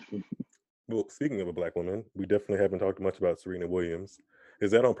 Well, speaking of a Black woman, we definitely haven't talked much about Serena Williams.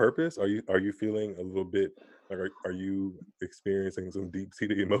 Is that on purpose? Are you feeling a little bit like are you experiencing some deep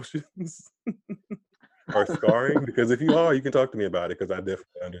seated emotions or scarring? Because if you are, you can talk to me about it because I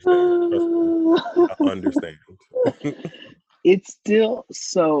definitely understand. Trust me, I understand. It's still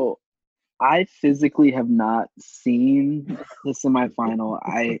so. I physically have not seen the semifinal.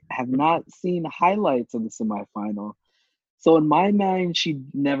 I have not seen highlights of the semifinal. So in my mind, she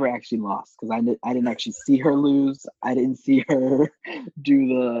never actually lost because I didn't actually see her lose. I didn't see her do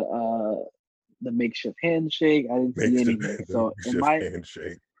the makeshift handshake. I didn't see anything. The makeshift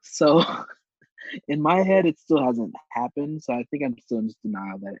handshake. So in my head, it still hasn't happened. So I think I'm still in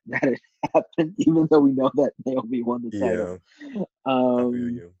denial that it happened, even though we know that Naomi won the title. Yeah, I feel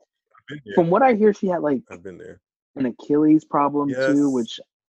you. From what I hear, she had like I've been there. an Achilles problem too, Yes. which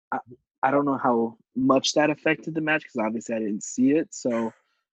I don't know how much that affected the match because obviously I didn't see it. So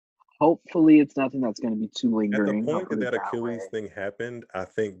hopefully it's nothing that's going to be too lingering. At the point Hopefully that Achilles thing happened, I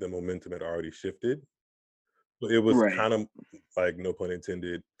think the momentum had already shifted. So it was right. kind of like, no pun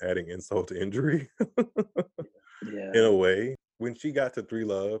intended, adding insult to injury Yeah. in a way. When she got to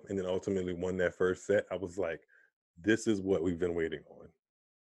 3-Love and then ultimately won that first set, I was like, this is what we've been waiting on.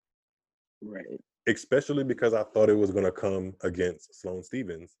 Right. Especially because I thought it was going to come against Sloane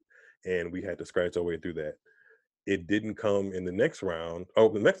Stephens and we had to scratch our way through that. It didn't come in the next round. Oh,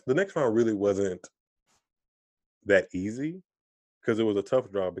 the next round really wasn't that easy because it was a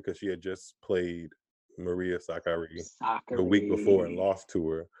tough draw because she had just played Maria Sakkari the week before and lost to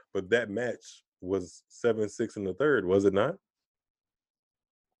her. But that match was 7-6 in the third, was it not?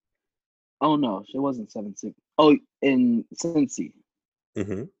 Oh no, it wasn't 7-6. Oh, in Cincy.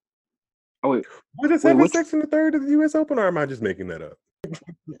 Mm-hmm. Oh wait, was it 7-6 in the third of the U.S. Open, or am I just making that up?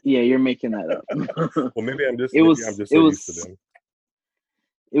 Yeah, you're making that up. Well, maybe I'm just used to them.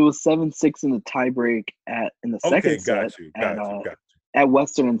 It was 7-6 in the tiebreak in the second set. Got you. At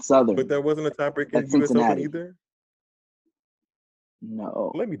Western and Southern. But there wasn't a tiebreak in at the U.S. Open Cincinnati. either?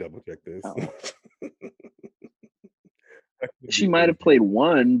 No. Let me double check this. No. She might have played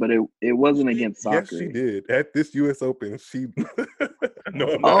one, but it wasn't against Sakkari. Yes, she did. At this U.S. Open, she. No,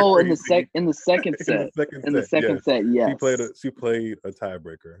 I'm not crazy. In the second set. In the second set, yes. She played a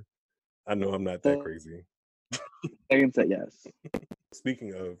tiebreaker. I know I'm not that crazy. Second set, yes.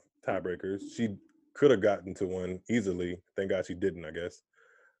 Speaking of tiebreakers, she could have gotten to one easily. Thank God she didn't, I guess.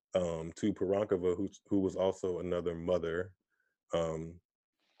 To Pirankova, who was also another mother.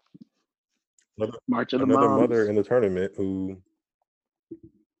 Another mother in the tournament who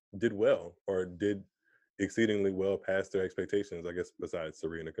did well or did exceedingly well past their expectations, I guess, besides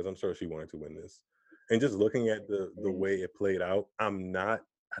Serena, because I'm sure she wanted to win this. And just looking at the way it played out, I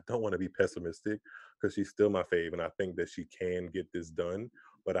don't want to be pessimistic because she's still my fave and I think that she can get this done.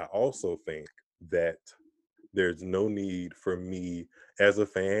 But I also think that there's no need for me as a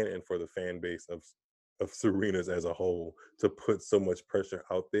fan and for the fan base of Serena's as a whole to put so much pressure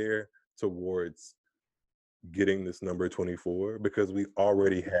out there towards getting this number 24 because we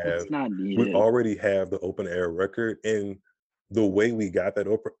already have the open era record, and the way we got that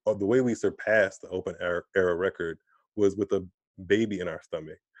the way we surpassed the open era record was with a baby in our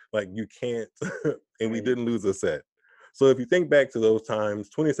stomach. Like you can't and we didn't lose a set. So if you think back to those times,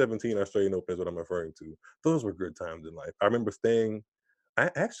 2017 Australian Open is what I'm referring to. Those were good times in life. I remember I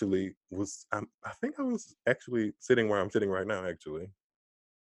think I was actually sitting where I'm sitting right now, actually,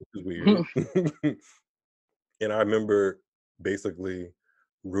 which is weird. And I remember basically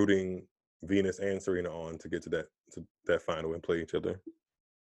rooting Venus and Serena on to get to that final and play each other.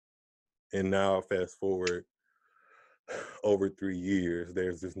 And now fast forward over 3 years,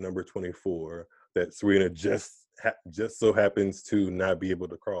 there's this number 24 that Serena just just so happens to not be able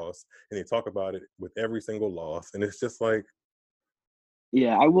to cross, and they talk about it with every single loss, and it's just like,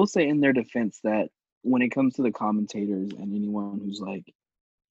 Yeah, I will say in their defense that when it comes to the commentators and anyone who's like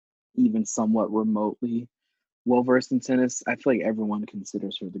even somewhat remotely well versed in tennis, I feel like everyone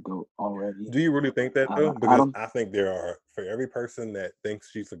considers her the GOAT already. do you really think that though? I Because don't. I think there are, for every person that thinks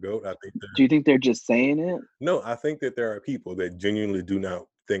she's the GOAT, I think Do you think they're just saying it? no, I think that there are people that genuinely do not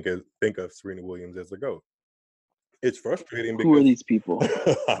think of Serena Williams as the GOAT. It's frustrating Who are because these people?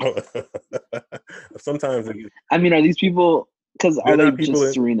 I don't, sometimes I mean, are these people? Because are they're they not people just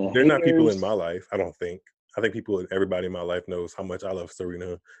in Serena they're not people in haters? my life. I don't think. I think everybody in my life knows how much I love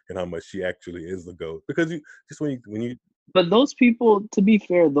Serena and how much she actually is the GOAT. Because you just when you But those people, to be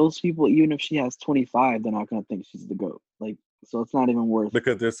fair, those people, even if she has 25, they're not gonna think she's the GOAT. Like, so it's not even worth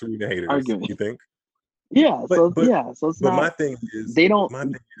because they're Serena haters, arguing. you think? Yeah, But so yeah, so it's but not. my thing is They don't. my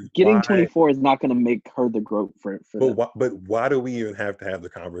thing is Getting why 24 is not gonna make her the GOAT for them. but why do we even have to have the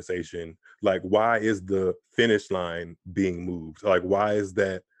conversation? Like, why is the finish line being moved? Like, why is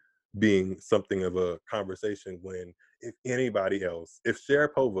that being something of a conversation when if anybody else, if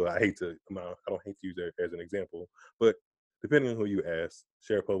Sharapova, I don't hate to use her as an example, but depending on who you ask,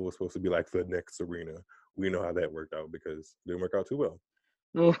 Sharapova was supposed to be like the next Serena. We know how that worked out because it didn't work out too well.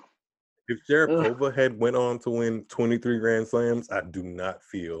 Ugh, If ugh. Sharapova had went on to win 23 Grand Slams, I do not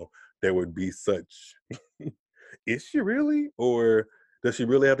feel there would be such. Is she really, or does she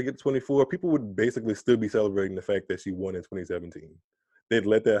really have to get 24? People would basically still be celebrating the fact that she won in 2017. They'd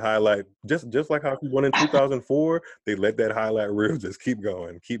let that highlight just like how she won in 2004. They let that highlight reel just keep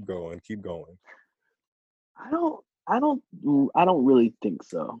going, keep going, keep going. I don't. I don't. I don't really think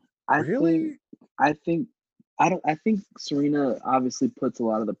so. I think. Really? I think. I don't. I think Serena obviously puts a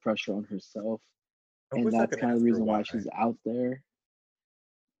lot of the pressure on herself, I and wish I that's could kind of ask the her reason why. why she's out there.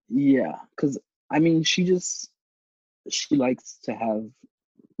 Yeah, because I mean, she likes to have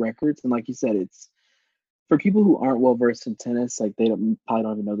records, and like you said, it's for people who aren't well versed in tennis. Like they probably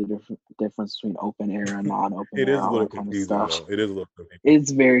don't even know the difference between open era, non-open It is era, a all little that kind of confusing stuff. though. It is a little confusing.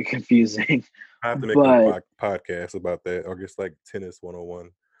 It's very confusing, I have to make a but podcast about that, or just like tennis 101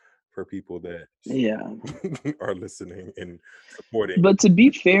 for people that yeah. are listening and supporting. But to be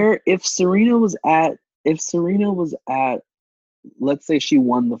fair, if Serena was at, let's say she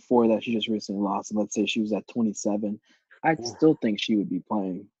won the four that she just recently lost, and let's say she was at 27, I'd Ooh. still think she would be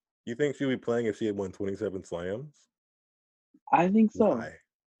playing. You think she'd be playing if she had won 27 slams? I think so Why?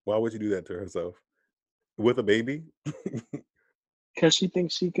 Why would you do that to herself? With a baby? because she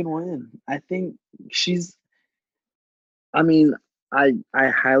thinks she can win. I think she's. I mean, I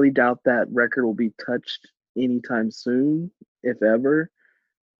highly doubt that record will be touched anytime soon, if ever.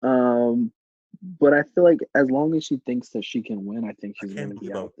 Um, but I feel like as long as she thinks that she can win, I think she's going to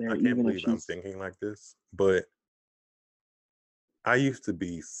be out there, I can't even if believe I'm she's. thinking like this, but I used to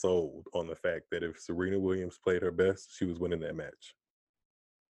be sold on the fact that if Serena Williams played her best, she was winning that match.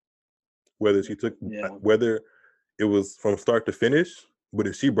 Yeah. Whether it was from start to finish, but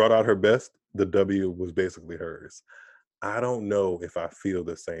if she brought out her best, the W was basically hers. I don't know if I feel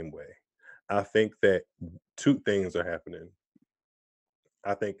the same way. I think that two things are happening.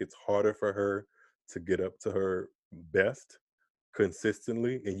 I think it's harder for her to get up to her best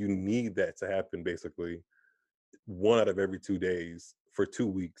consistently, and you need that to happen basically one out of every 2 days for 2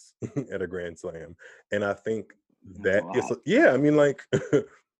 weeks at a Grand Slam. And I think That's a that lot. yeah, I mean, like,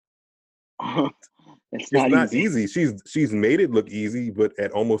 It's it's not not easy. easy. She's made it look easy, but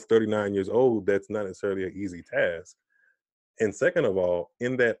at almost 39 years old, that's not necessarily an easy task. And second of all,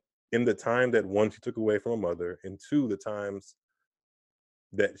 in the time that one she took away from her mother, and two, the times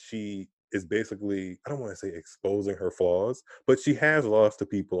that she is basically, I don't want to say exposing her flaws, but she has lost to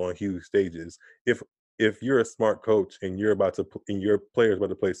people on huge stages. If you're a smart coach and and your player's about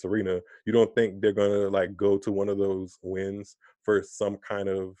to play Serena, you don't think they're gonna like go to one of those wins for some kind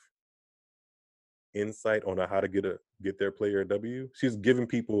of insight on how to get their player a W? She's giving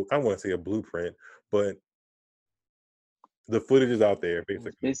people, I don't want to say a blueprint, but the footage is out there That's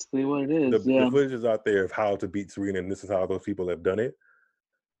basically. basically what it The is. the Yeah. footage is out there of how to beat Serena, and this is how those people have done it.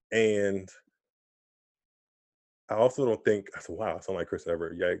 And I also don't think I said, wow, I sound like Chris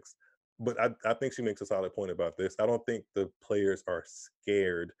Evert, yikes. But I think she makes a solid point about this. I don't think the players are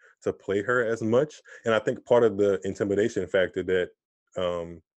scared to play her as much. And I think part of the intimidation factor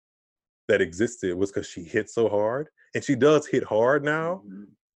um that existed was because she hit so hard. And she does hit hard now. Mhm.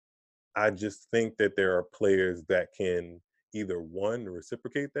 I just think that there are players that can either one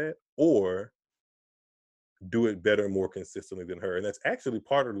reciprocate that or do it better, more consistently than her. And that's actually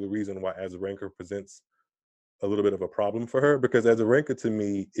part of the reason why Azarenka presents a little bit of a problem for her, because Azarenka to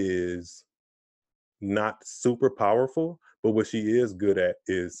me is not super powerful, but what she is good at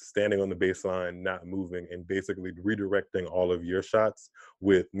is standing on the baseline, not moving, and basically redirecting all of your shots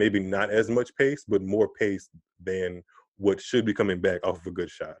with maybe not as much pace, but more pace than what should be coming back off of a good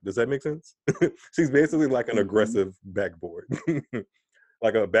shot. Does that make sense? She's basically like an Mhm. aggressive backboard,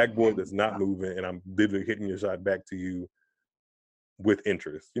 like a backboard that's not moving, and I'm literally hitting your shot back to you with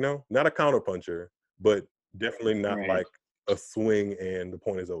interest. Not a counter puncher, but definitely not Right. like a swing and the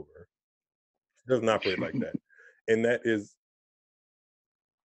point is over. She doesn't operate like that, and that is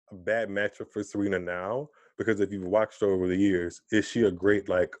a bad matchup for Serena now, because if you've watched her over the years, is she a great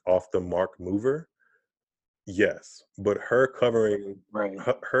like off the mark mover? Yes, but Right.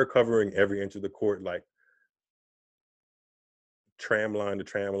 her covering every inch of the court, like tram line to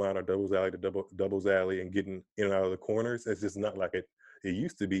tram line or doubles alley to doubles alley, and getting in and out of the corners, it's just not like it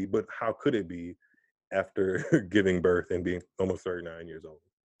used to be. But how could it be after giving birth and being almost 39 years old?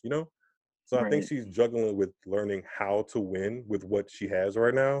 You know? So I think Right. she's juggling with learning how to win with what she has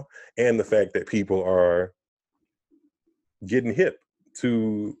right now, and the fact that people are getting hip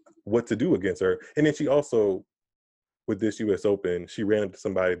to what to do against her. And then she also, with this US Open, she ran into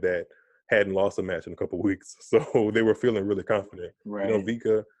somebody that hadn't lost a match in a couple of weeks. So they were feeling really confident. Right.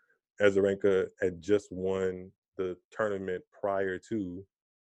 Vika Azarenka had just won the tournament prior to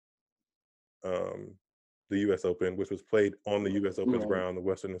um, the US Open, which was played on the US Open's Right. ground, the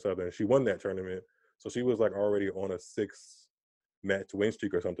Western and Southern. She won that tournament. So she was like already on a 6-match win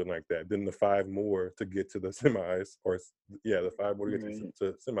streak or something like that. Then the 5 more to get to the semis, the 5 more to get Right.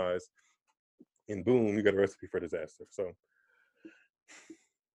 to semis, and boom, you got a recipe for disaster. So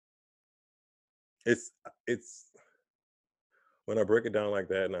it's when I break it down like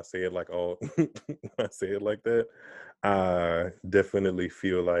that and I say it like all I say it like that, I definitely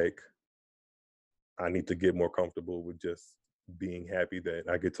feel like I need to get more comfortable with just being happy that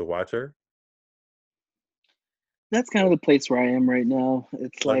I get to watch her. That's kind of the place where I am right now.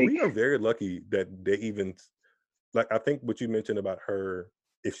 It's Like, like, we are very lucky that they even like, I think what you mentioned about her,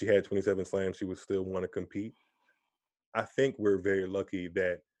 if she had 27 slams, she would still want to compete. I think we're very lucky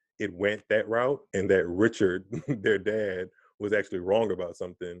that it went that route and that Richard, their dad, was actually wrong about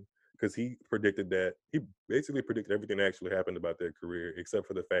something, because he basically predicted everything that actually happened about their career, except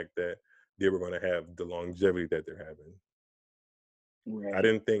for the fact that they were going to have the longevity that they're having. I right.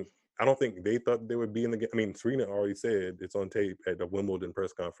 didn't think I don't think they thought they would be in the game. I mean, Serena already said it's on tape at the Wimbledon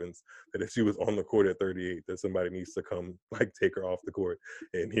press conference that if she was on the court at 38, that somebody needs to come like take her off the court.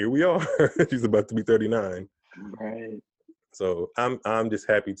 And here we are. She's about to be 39. Right. So I'm just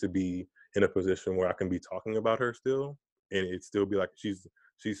happy to be in a position where I can be talking about her still, and it still be like she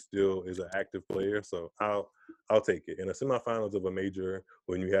still is an active player. So I'll take it. In the semifinals of a major,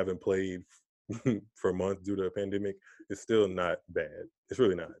 when you haven't played for months due to a pandemic, it's still not bad. It's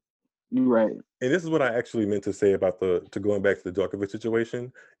really not. Right. And this is what I actually meant to say about to going back to the Djokovic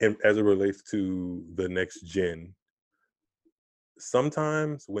situation, and as it relates to the next gen.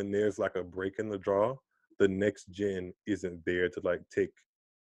 Sometimes when there's like a break in the draw, the next gen isn't there to like take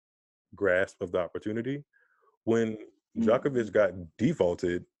grasp of the opportunity. When Mhm. Djokovic got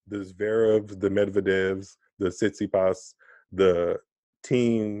defaulted, the Zverevs, the Medvedevs, the Tsitsipas, the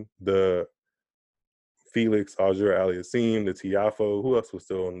team, the Felix Auger Aliassime, the Tiafo, who else was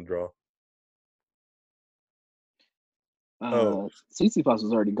still on the draw? Oh, Tsitsipas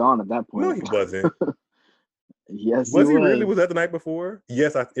was already gone at that no, point. he wasn't. Yes, he Was he really? Was was. that the night before?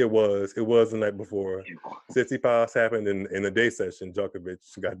 Yes, it was. It was the night before. Tsitsipas happened in the day session.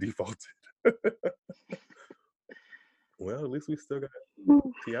 Djokovic got defaulted. Well, at least we still got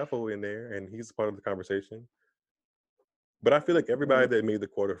Tiafo in there, and he's part of the conversation. But I feel like everybody Right. that made the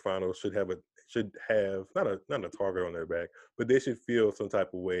quarterfinals should have not a target on their back, but they should feel some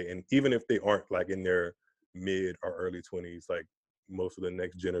type of way. And even if they aren't like in their mid or early 20s, like most of the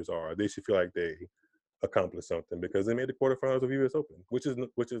next geners are, they should feel like they accomplished something because they made the quarterfinals of US Open, which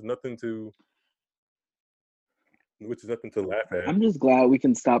is nothing to laugh at. I'm just glad we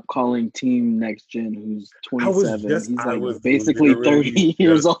can stop calling Team Next Gen, who's 27. He's I like was basically literally 30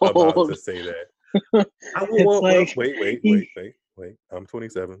 years just about old. to say that. It's Well, like he. wait. I'm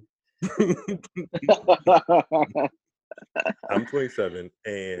 27. I'm 27,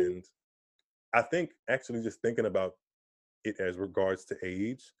 and I think actually just thinking about it as regards to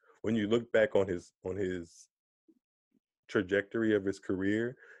age, when you look back on his trajectory of his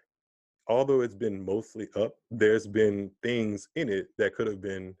career, although it's been mostly up, there's been things in it that could have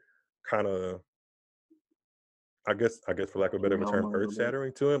been kind of, I guess for lack of a better Derail him term, a earth little bit.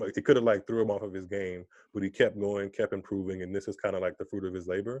 shattering to him. Like, it could have like threw him off of his game, but he kept going, kept improving, and this is kind of like the fruit of his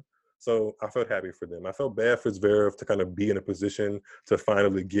labor. So I felt happy for them. I felt bad for Zverev to kind of be in a position to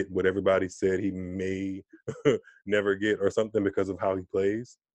finally get what everybody said he may never get or something because of how he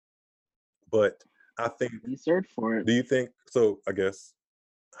plays. But I think, He served for it. do you think, so I guess,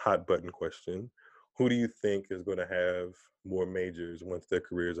 hot button question, who do you think is going to have more majors once their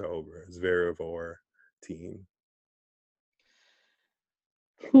careers are over, Zverev or Thiem?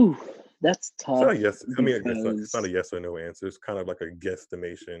 Whew, that's It's tough not a yes. I mean, it's not a because yes or no answer. It's kind of like a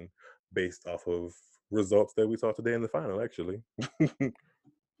guesstimation based off of results that we saw today in the final, actually.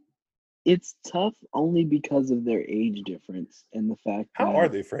 it's tough only because of their age difference and the fact How are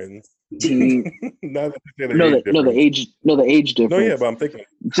that they friends? team Now that you say their age no difference. the age No, yeah, difference. but I'm thinking,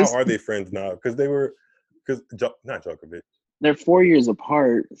 how Just are they friends now? Because not Djokovic. they're 4 years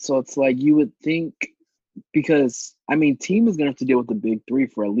apart, so it's like you would think because I mean, team is gonna have to deal with the big three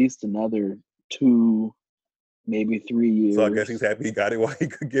for at least another 2, maybe 3 So I guess he's years. happy he got it while he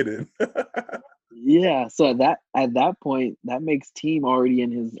could get it. Yeah, so at that point, that makes team already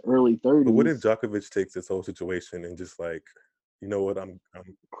in his early But what if 30s Djokovic takes this whole situation and just like, you know what, yeah,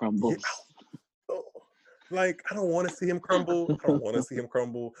 crumbles. oh, like I don't want to see him crumble. I don't want to see him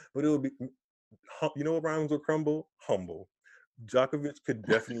crumble. But it would be, you know what rhymes with crumble? Humble. Djokovic could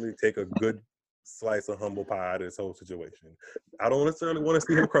definitely take a good slice of humble pie out of this whole situation. I don't necessarily want to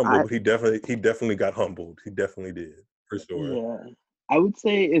see him crumble, I but he definitely got humbled. He definitely did, for sure. Yeah. I would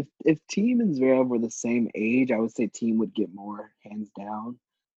say if Team and Zverev were the same age, I would say Team would get more hands down.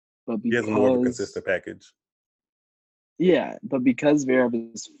 But He has more of a because consistent package. because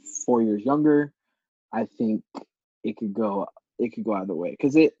Zverev is 4 years younger, I think it could go either way.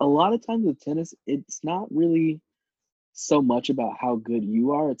 Because a lot of times with tennis, it's not really so much about how good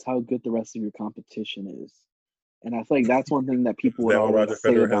you are; it's how good the rest of your competition is. And I feel like that's one thing that people Is would that why Roger always say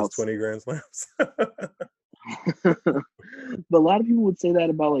Federer has about. 20 Grand Slams? But a lot of people would say that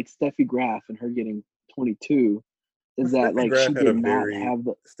about like Steffi Graf and her getting 22 is that Steffi like Graf she had a did not very have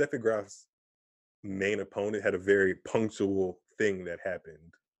the Steffi Graf's main opponent had a very punctual thing that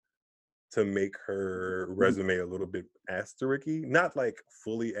happened to make her resume a little bit asterisk-y. Not like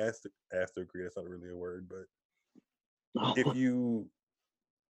fully asterisk-y, that's not really a word, but if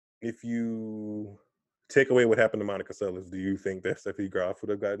you take away what happened to Monica Seles, do you think that Steffi Graf would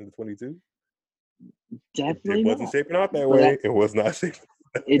have gotten to 22? It definitely wasn't not. shaping out that But way. that It was not shaping out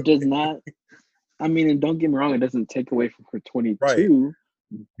that it does way. not. I mean, and don't get me wrong, it doesn't take away from her Right. 22,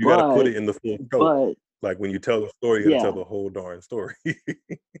 You got to put but it in the full scope. but Like when you tell the story, you got to tell yeah, the whole darn story.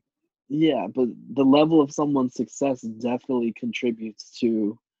 yeah. But the level of someone's success definitely contributes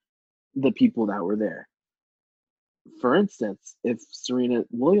to the people that were there. For instance, if Serena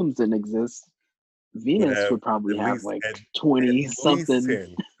Williams didn't exist, Would Venus have would probably at have least like at 20 least something.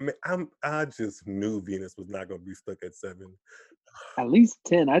 10. I mean, I just knew Venus was not going to be stuck at 7. At least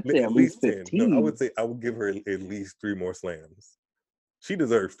 10. I'd say At at least least 10. No, I 15. would say I would give her at least 3 more slams. She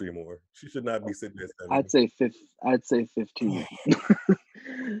deserves 3 more. She should not be sitting at 7. I'd say 15.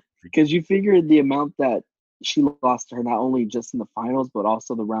 Because you figure the amount that she lost to her not only just in the finals, but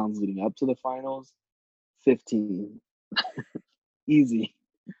also the rounds leading up to the finals. 15. Easy.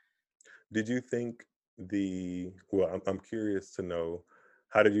 Did you think I'm curious to know,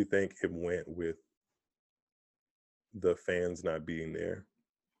 how did you think it went with the fans not being there?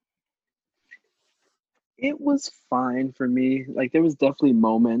 It was fine for me. Like there was definitely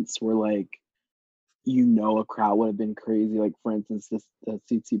moments where like a crowd would have been crazy. Like for instance, the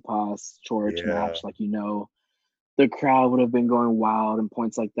Tsitsipas Coric Yeah. match, like the crowd would have been going wild and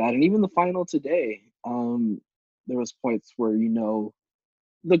points like that. And even the final today, there was points where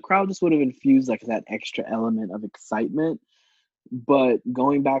the crowd just would have infused like that extra element of excitement. But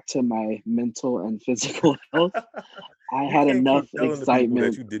going back to my mental and physical health, I You had can't enough keep telling the people that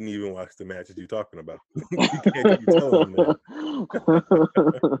excitement. you didn't even watch the matches you're talking about. You can't keep telling them that.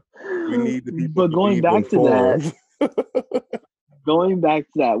 We need the people But to be informed. going back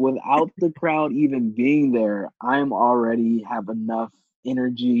to that, without the crowd even being there, I'm already have enough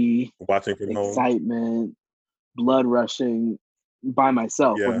energy, Watching from home. excitement, blood rushing by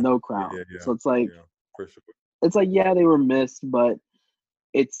myself with Yeah. no crowd. Yeah. So Yeah. For sure. yeah, they were missed, but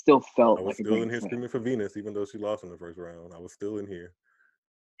it still I felt was like a still in great here thing. screaming for Venus, even though she lost in the first round. I was still in here.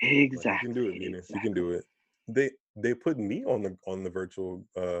 Like, you can do it, Exactly, Venus. You can exactly. do it. They put me on the virtual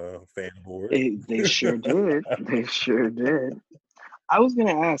fan board. They sure did. They sure did. I was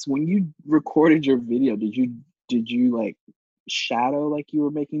gonna ask, when you recorded your video, did you like shadow like you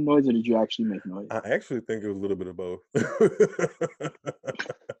were making noise, or did you actually make noise? I actually think it was a little bit of both.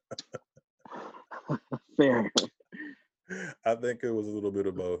 Fair. I think it was a little bit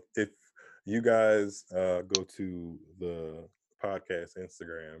of both. If you guys go to the podcast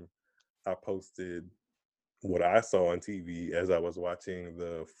Instagram, I posted what I saw on TV as I was watching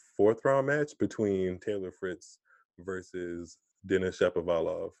the fourth round match between Taylor Fritz versus Denis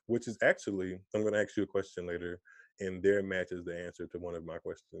Shapovalov, which is actually, I'm going to ask you a question later, and their match is the answer to one of my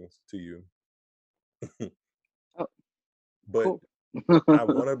questions to you. Oh, But cool. I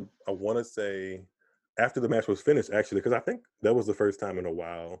want to say after the match was finished, actually, because I think that was the first time in a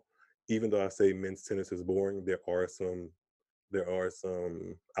while. Even though I say men's tennis is boring, there are some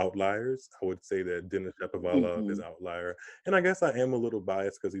outliers. I would say that Denis Shapovalov is Hmm. outlier, and I guess I am a little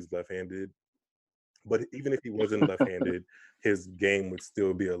biased because he's left-handed. But even if he wasn't left-handed, his game would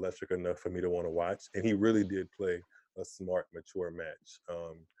still be electric enough for me to want to watch. And he really did play a smart, mature match.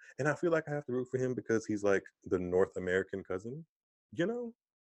 And I feel like I have to root for him because he's like the North American cousin, you know.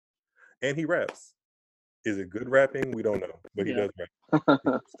 And he raps. Is it good rapping? We don't know, but he Yeah. does rap.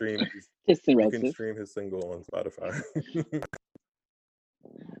 You can stream his, Distant you can relative. stream his single on Spotify.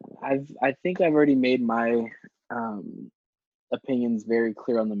 I think I've already made my um, opinions very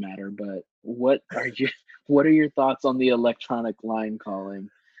clear on the matter, but what are your thoughts on the electronic line calling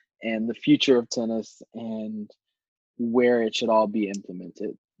and the future of tennis and where it should all be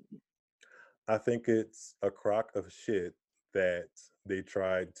implemented? I think it's a crock of shit that they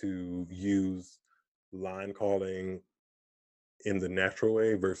tried to use line calling in the natural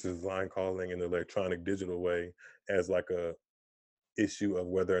way versus line calling in the electronic digital way as like a issue of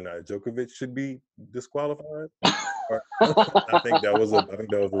whether or not Djokovic should be disqualified. Or- I think that was a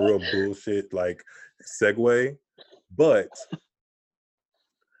real bullshit like segue, but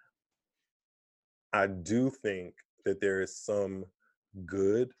I do think that there is some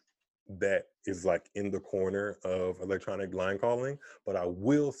good that is like in the corner of electronic line calling, but I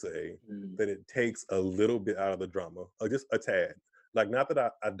will say Mm. that it takes a little bit out of the drama, just a tad. Like, not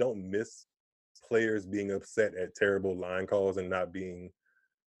that I don't miss players being upset at terrible line calls and not being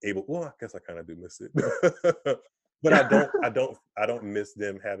able. Well, I guess I kind of do miss it, but I don't miss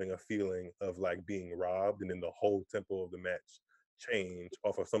them having a feeling of like being robbed and then the whole tempo of the match change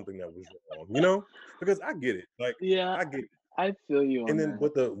off of something that was wrong. Because I get it. Like, Yeah, I get it. I feel you And on then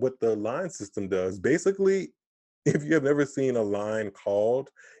that. what the line system does, basically, if you have never seen a line called,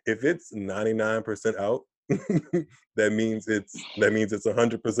 if it's 99% out, that means it's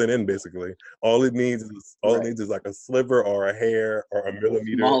 100% in. Basically, all it needs is like a sliver or a hair or a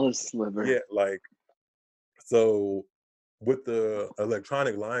millimeter. Smallest sliver. Yeah, like, so with the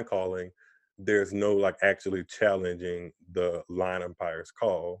electronic line calling, there's no like actually challenging the line umpire's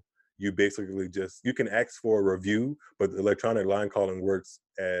call. You basically just you can ask for a review, but the electronic line calling works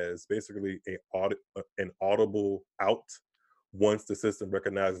as basically an audible out once the system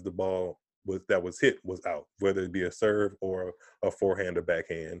recognizes the ball that was hit was out, whether it be a serve or a forehand or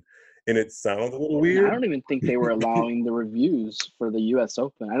backhand. And it sounds a little And I weird. don't even think they were allowing the reviews for the U.S.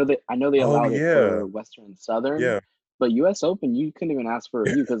 Open. I know they Oh allowed it yeah, for Western and Southern, yeah. but U.S. Open you couldn't even ask for a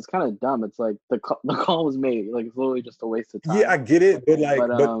review because it's kind of dumb. It's like the call was made. Like it's literally just a waste of Yeah, I time. get it, but like,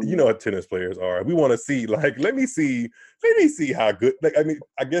 But but you know what tennis players are. We want to see, like, let me see how good. Like, I mean,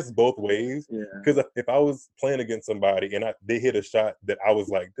 I guess both ways. yeah, Because if I was playing against somebody and they hit a shot that I was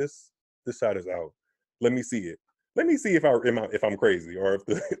like, this shot is out. Let me see it. Let me see if I'm crazy or if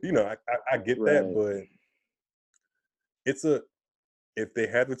the I get that, right. but it's a if they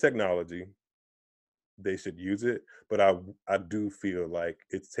have the technology, they should use it. But I do feel like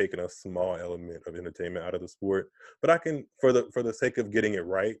it's taken a small element of entertainment out of the sport. But I can, for the sake of getting it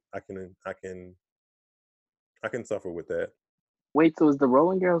right, I can suffer with that. Wait, so is the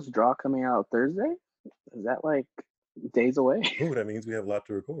Rolling Girls draw coming out Thursday? Is that like days away? Oh, that means we have a lot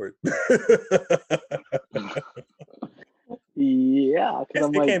to record. Yeah, because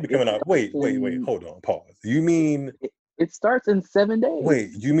I'm It like can't be it coming out. starts Wait. in Hold on. Pause. You mean it starts in 7 days.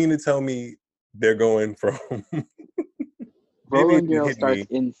 wait? You mean to tell me they're going from maybe it Rolling didn't Girl hit starts me?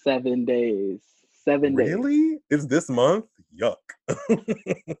 in 7 days. 7 days. Really? It's this month? Yuck.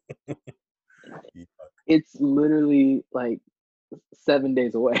 It's literally like 7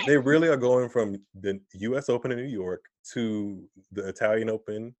 days away. They really are going from the U.S. Open in New York to the Italian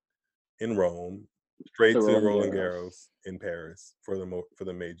Open in Rome, straight The to Rolling Roland Garros. Garros in Paris for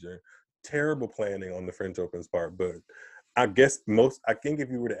the major. Terrible planning on the French Open's part, but I think if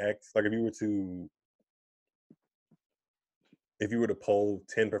you were to act like if you were to poll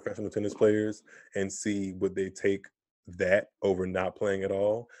 10 professional tennis players and see would they take that over not playing at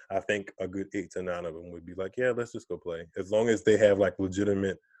all, I think a good 8 to 9 of them would be like, yeah, let's just go play. As long as they have like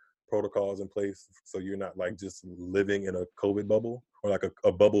legitimate protocols in place, so you're not like just living in a COVID bubble or like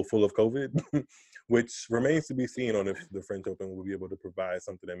a bubble full of COVID, which remains to be seen on if the French Open will be able to provide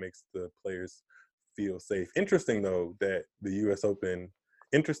something that makes the players feel safe. Interesting though that the U.S. Open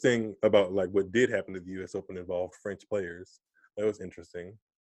interesting about like what did happen to the U.S. Open involved French players. That was interesting.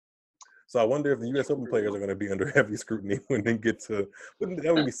 So I wonder if the U.S. Open players are going to be under heavy scrutiny when they get to.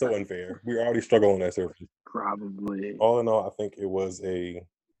 That would be so unfair. We already struggle on that surface. Probably. All in all, I think it was a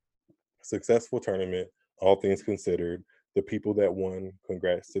successful tournament, all things considered. The people that won,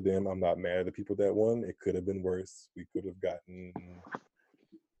 congrats to them. I'm not mad at the people that won. It could have been worse. We could have gotten.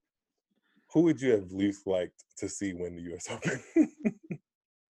 Who would you have least liked to see win the U.S. Open?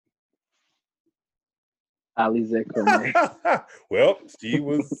 Alize Cornet. Well, she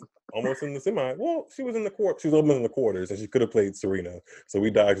was almost in the semi. Well, she was in the court. She was almost in the quarters, and she could have played Serena. So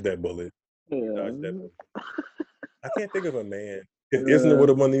we dodged that bullet. I can't think of a man. If Isner would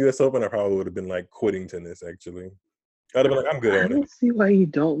have won the U.S. Open, I probably would have been like quitting tennis. Actually, I'd have been like, I'm good on it. I don't see why you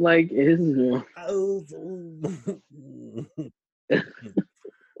don't like Isner.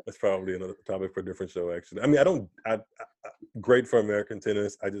 That's probably another topic for a different show. Actually, I mean, I great for American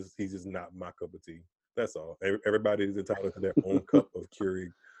tennis. He's just not my cup of tea. That's all. Everybody is entitled to their own cup of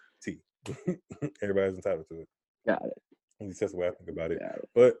Keurig tea. Everybody's entitled to it. Got it. At least that's the way I think about it.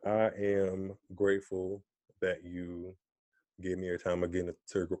 But I am grateful that you gave me your time again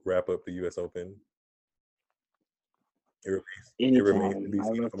to wrap up the U.S. Open. It remains to be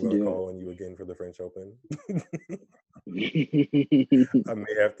seen if I'm going to call on you again for the French Open. I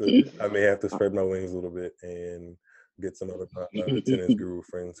may have to spread my wings a little bit and get some other tennis guru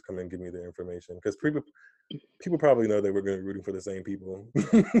friends come and give me the information, because people probably know that we're going to be rooting for the same people.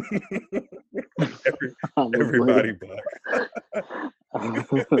 Everybody black.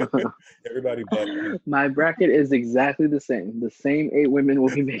 Everybody black. My bracket is exactly the same. The same 8 women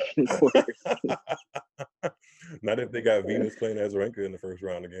will be making the quarters. Not if they got Venus playing Azarenka in the first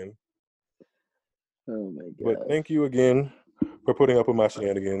round again. Oh my god! But thank you again for putting up with my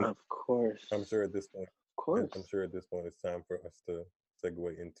shenanigans. Of course. I'm sure at this point. Of course. I'm sure at this point it's time for us to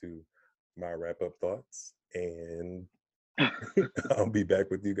segue into my wrap-up thoughts, and I'll be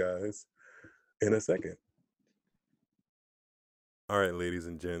back with you guys in a second. All right, ladies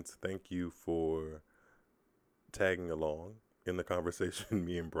and gents, thank you for tagging along in the conversation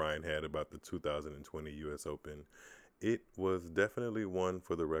me and Brian had about the 2020 U.S. Open. It was definitely one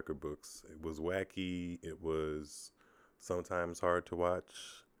for the record books. It was wacky. It was sometimes hard to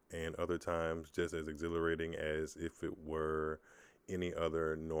watch, and other times just as exhilarating as if it were any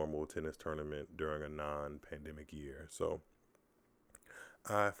other normal tennis tournament during a non-pandemic year. So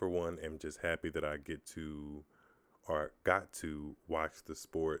I, for one, am just happy that I got to watch the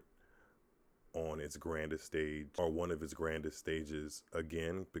sport on its grandest stage, or one of its grandest stages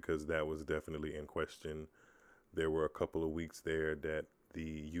again, because that was definitely in question. There were a couple of weeks there that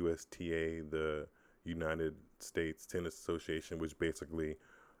the USTA, the United States Tennis Association, which basically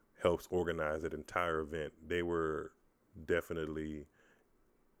helps organize that entire event, they were definitely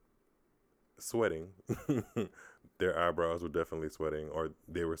sweating. Their eyebrows were definitely sweating, or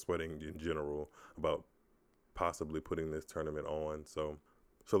they were sweating in general about possibly putting this tournament on. So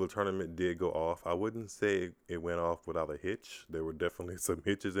the tournament did go off. I wouldn't say it went off without a hitch. There were definitely some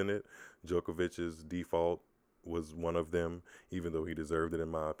hitches in it. Djokovic's default was one of them, even though he deserved it in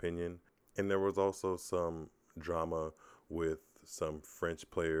my opinion. And there was also some drama with some French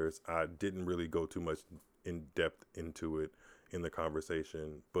players. I didn't really go too much in depth into it in the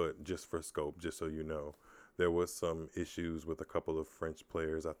conversation, but just for scope, just so you know, there was some issues with a couple of French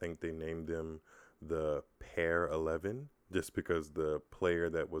players. I think they named them the Pair 11, just because the player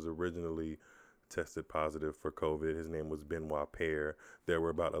that was originally tested positive for COVID, his name was Benoit Paire. There were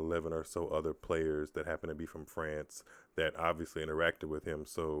about 11 or so other players that happened to be from France that obviously interacted with him.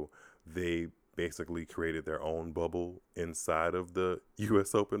 So they basically created their own bubble inside of the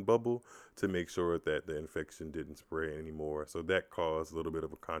U.S. Open bubble to make sure that the infection didn't spread anymore. So that caused a little bit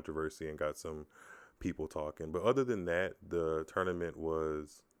of a controversy and got some people talking. But other than that, the tournament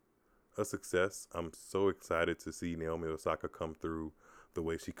was a success. I'm so excited to see Naomi Osaka come through the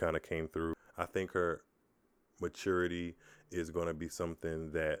way she kind of came through. I think her maturity is going to be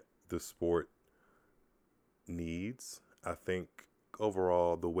something that the sport needs. I think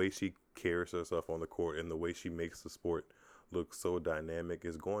overall, the way she carries herself on the court and the way she makes the sport look so dynamic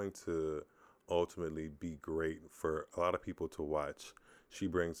is going to ultimately be great for a lot of people to watch. She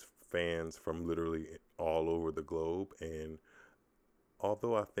brings fans from literally all over the globe, and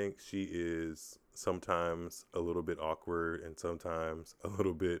although I think she is sometimes a little bit awkward and sometimes a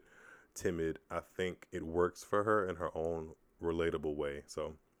little bit timid, I think it works for her in her own relatable way.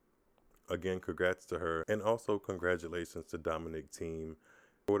 So again, congrats to her, and also congratulations to Dominic Thiem.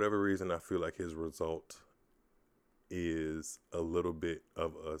 For whatever reason, I feel like his result is a little bit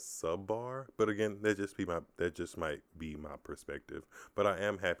of a sub bar, but again, that just might be my perspective. But I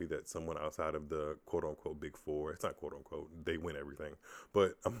am happy that someone outside of the quote unquote big four, it's not quote unquote, they win everything,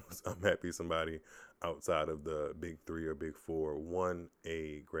 but I'm happy somebody outside of the big three or big four won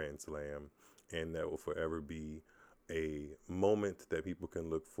a Grand Slam, and that will forever be a moment that people can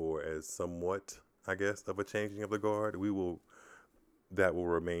look for as somewhat, I guess, of a changing of the guard. That will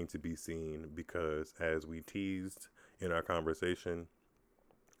remain to be seen, because as we teased in our conversation,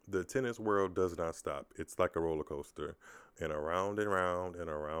 the tennis world does not stop. It's like a roller coaster, and around and round and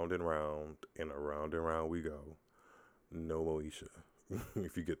around and round and around and round we go. No Moesha.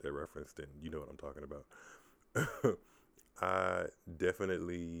 If you get that reference, then you know what I'm talking about. I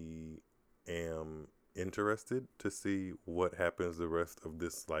definitely am interested to see what happens the rest of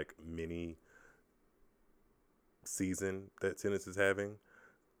this like mini season that tennis is having.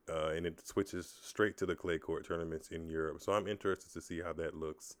 And it switches straight to the clay court tournaments in Europe. So I'm interested to see how that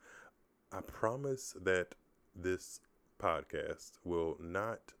looks. I promise that this podcast will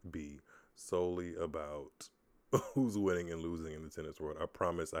not be solely about who's winning and losing in the tennis world. I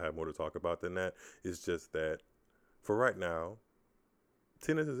promise I have more to talk about than that. It's just that for right now,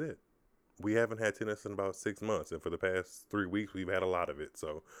 tennis is it. We haven't had tennis in about 6 months. And for the past 3 weeks, we've had a lot of it.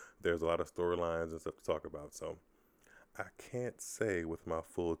 So there's a lot of storylines and stuff to talk about. So I can't say with my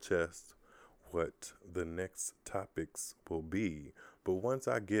full chest what the next topics will be, but once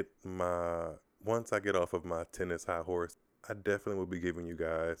I get off of my tennis high horse, I definitely will be giving you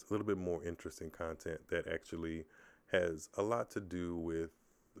guys a little bit more interesting content that actually has a lot to do with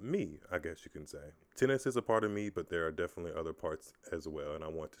me, I guess you can say. Tennis is a part of me, but there are definitely other parts as well, and I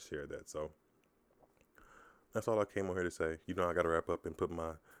want to share that. So that's all I came on here to say. You know, I got to wrap up and put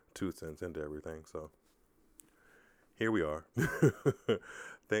my 2 cents into everything, so here we are.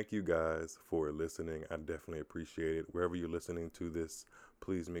 Thank you guys for listening. I definitely appreciate it. Wherever you're listening to this,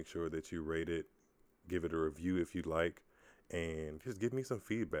 please make sure that you rate it, give it a review if you'd like, and just give me some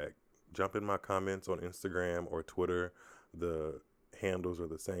feedback. Jump in my comments on Instagram or Twitter. The handles are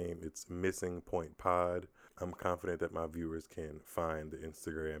the same. It's Missing Point Pod. I'm confident that my viewers can find the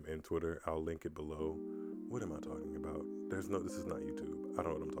Instagram and Twitter. I'll link it below. What am I talking about? This is not YouTube. I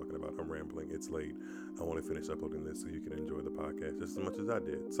don't know what I'm talking about. I'm rambling. It's late. I want to finish uploading this so you can enjoy the podcast just as much as I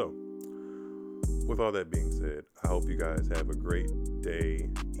did. So, with all that being said, I hope you guys have a great day,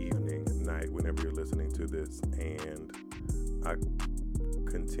 evening, night, whenever you're listening to this. And I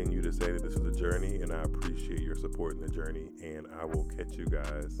continue to say that this is a journey, and I appreciate your support in the journey. And I will catch you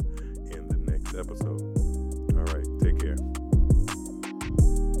guys in the next episode.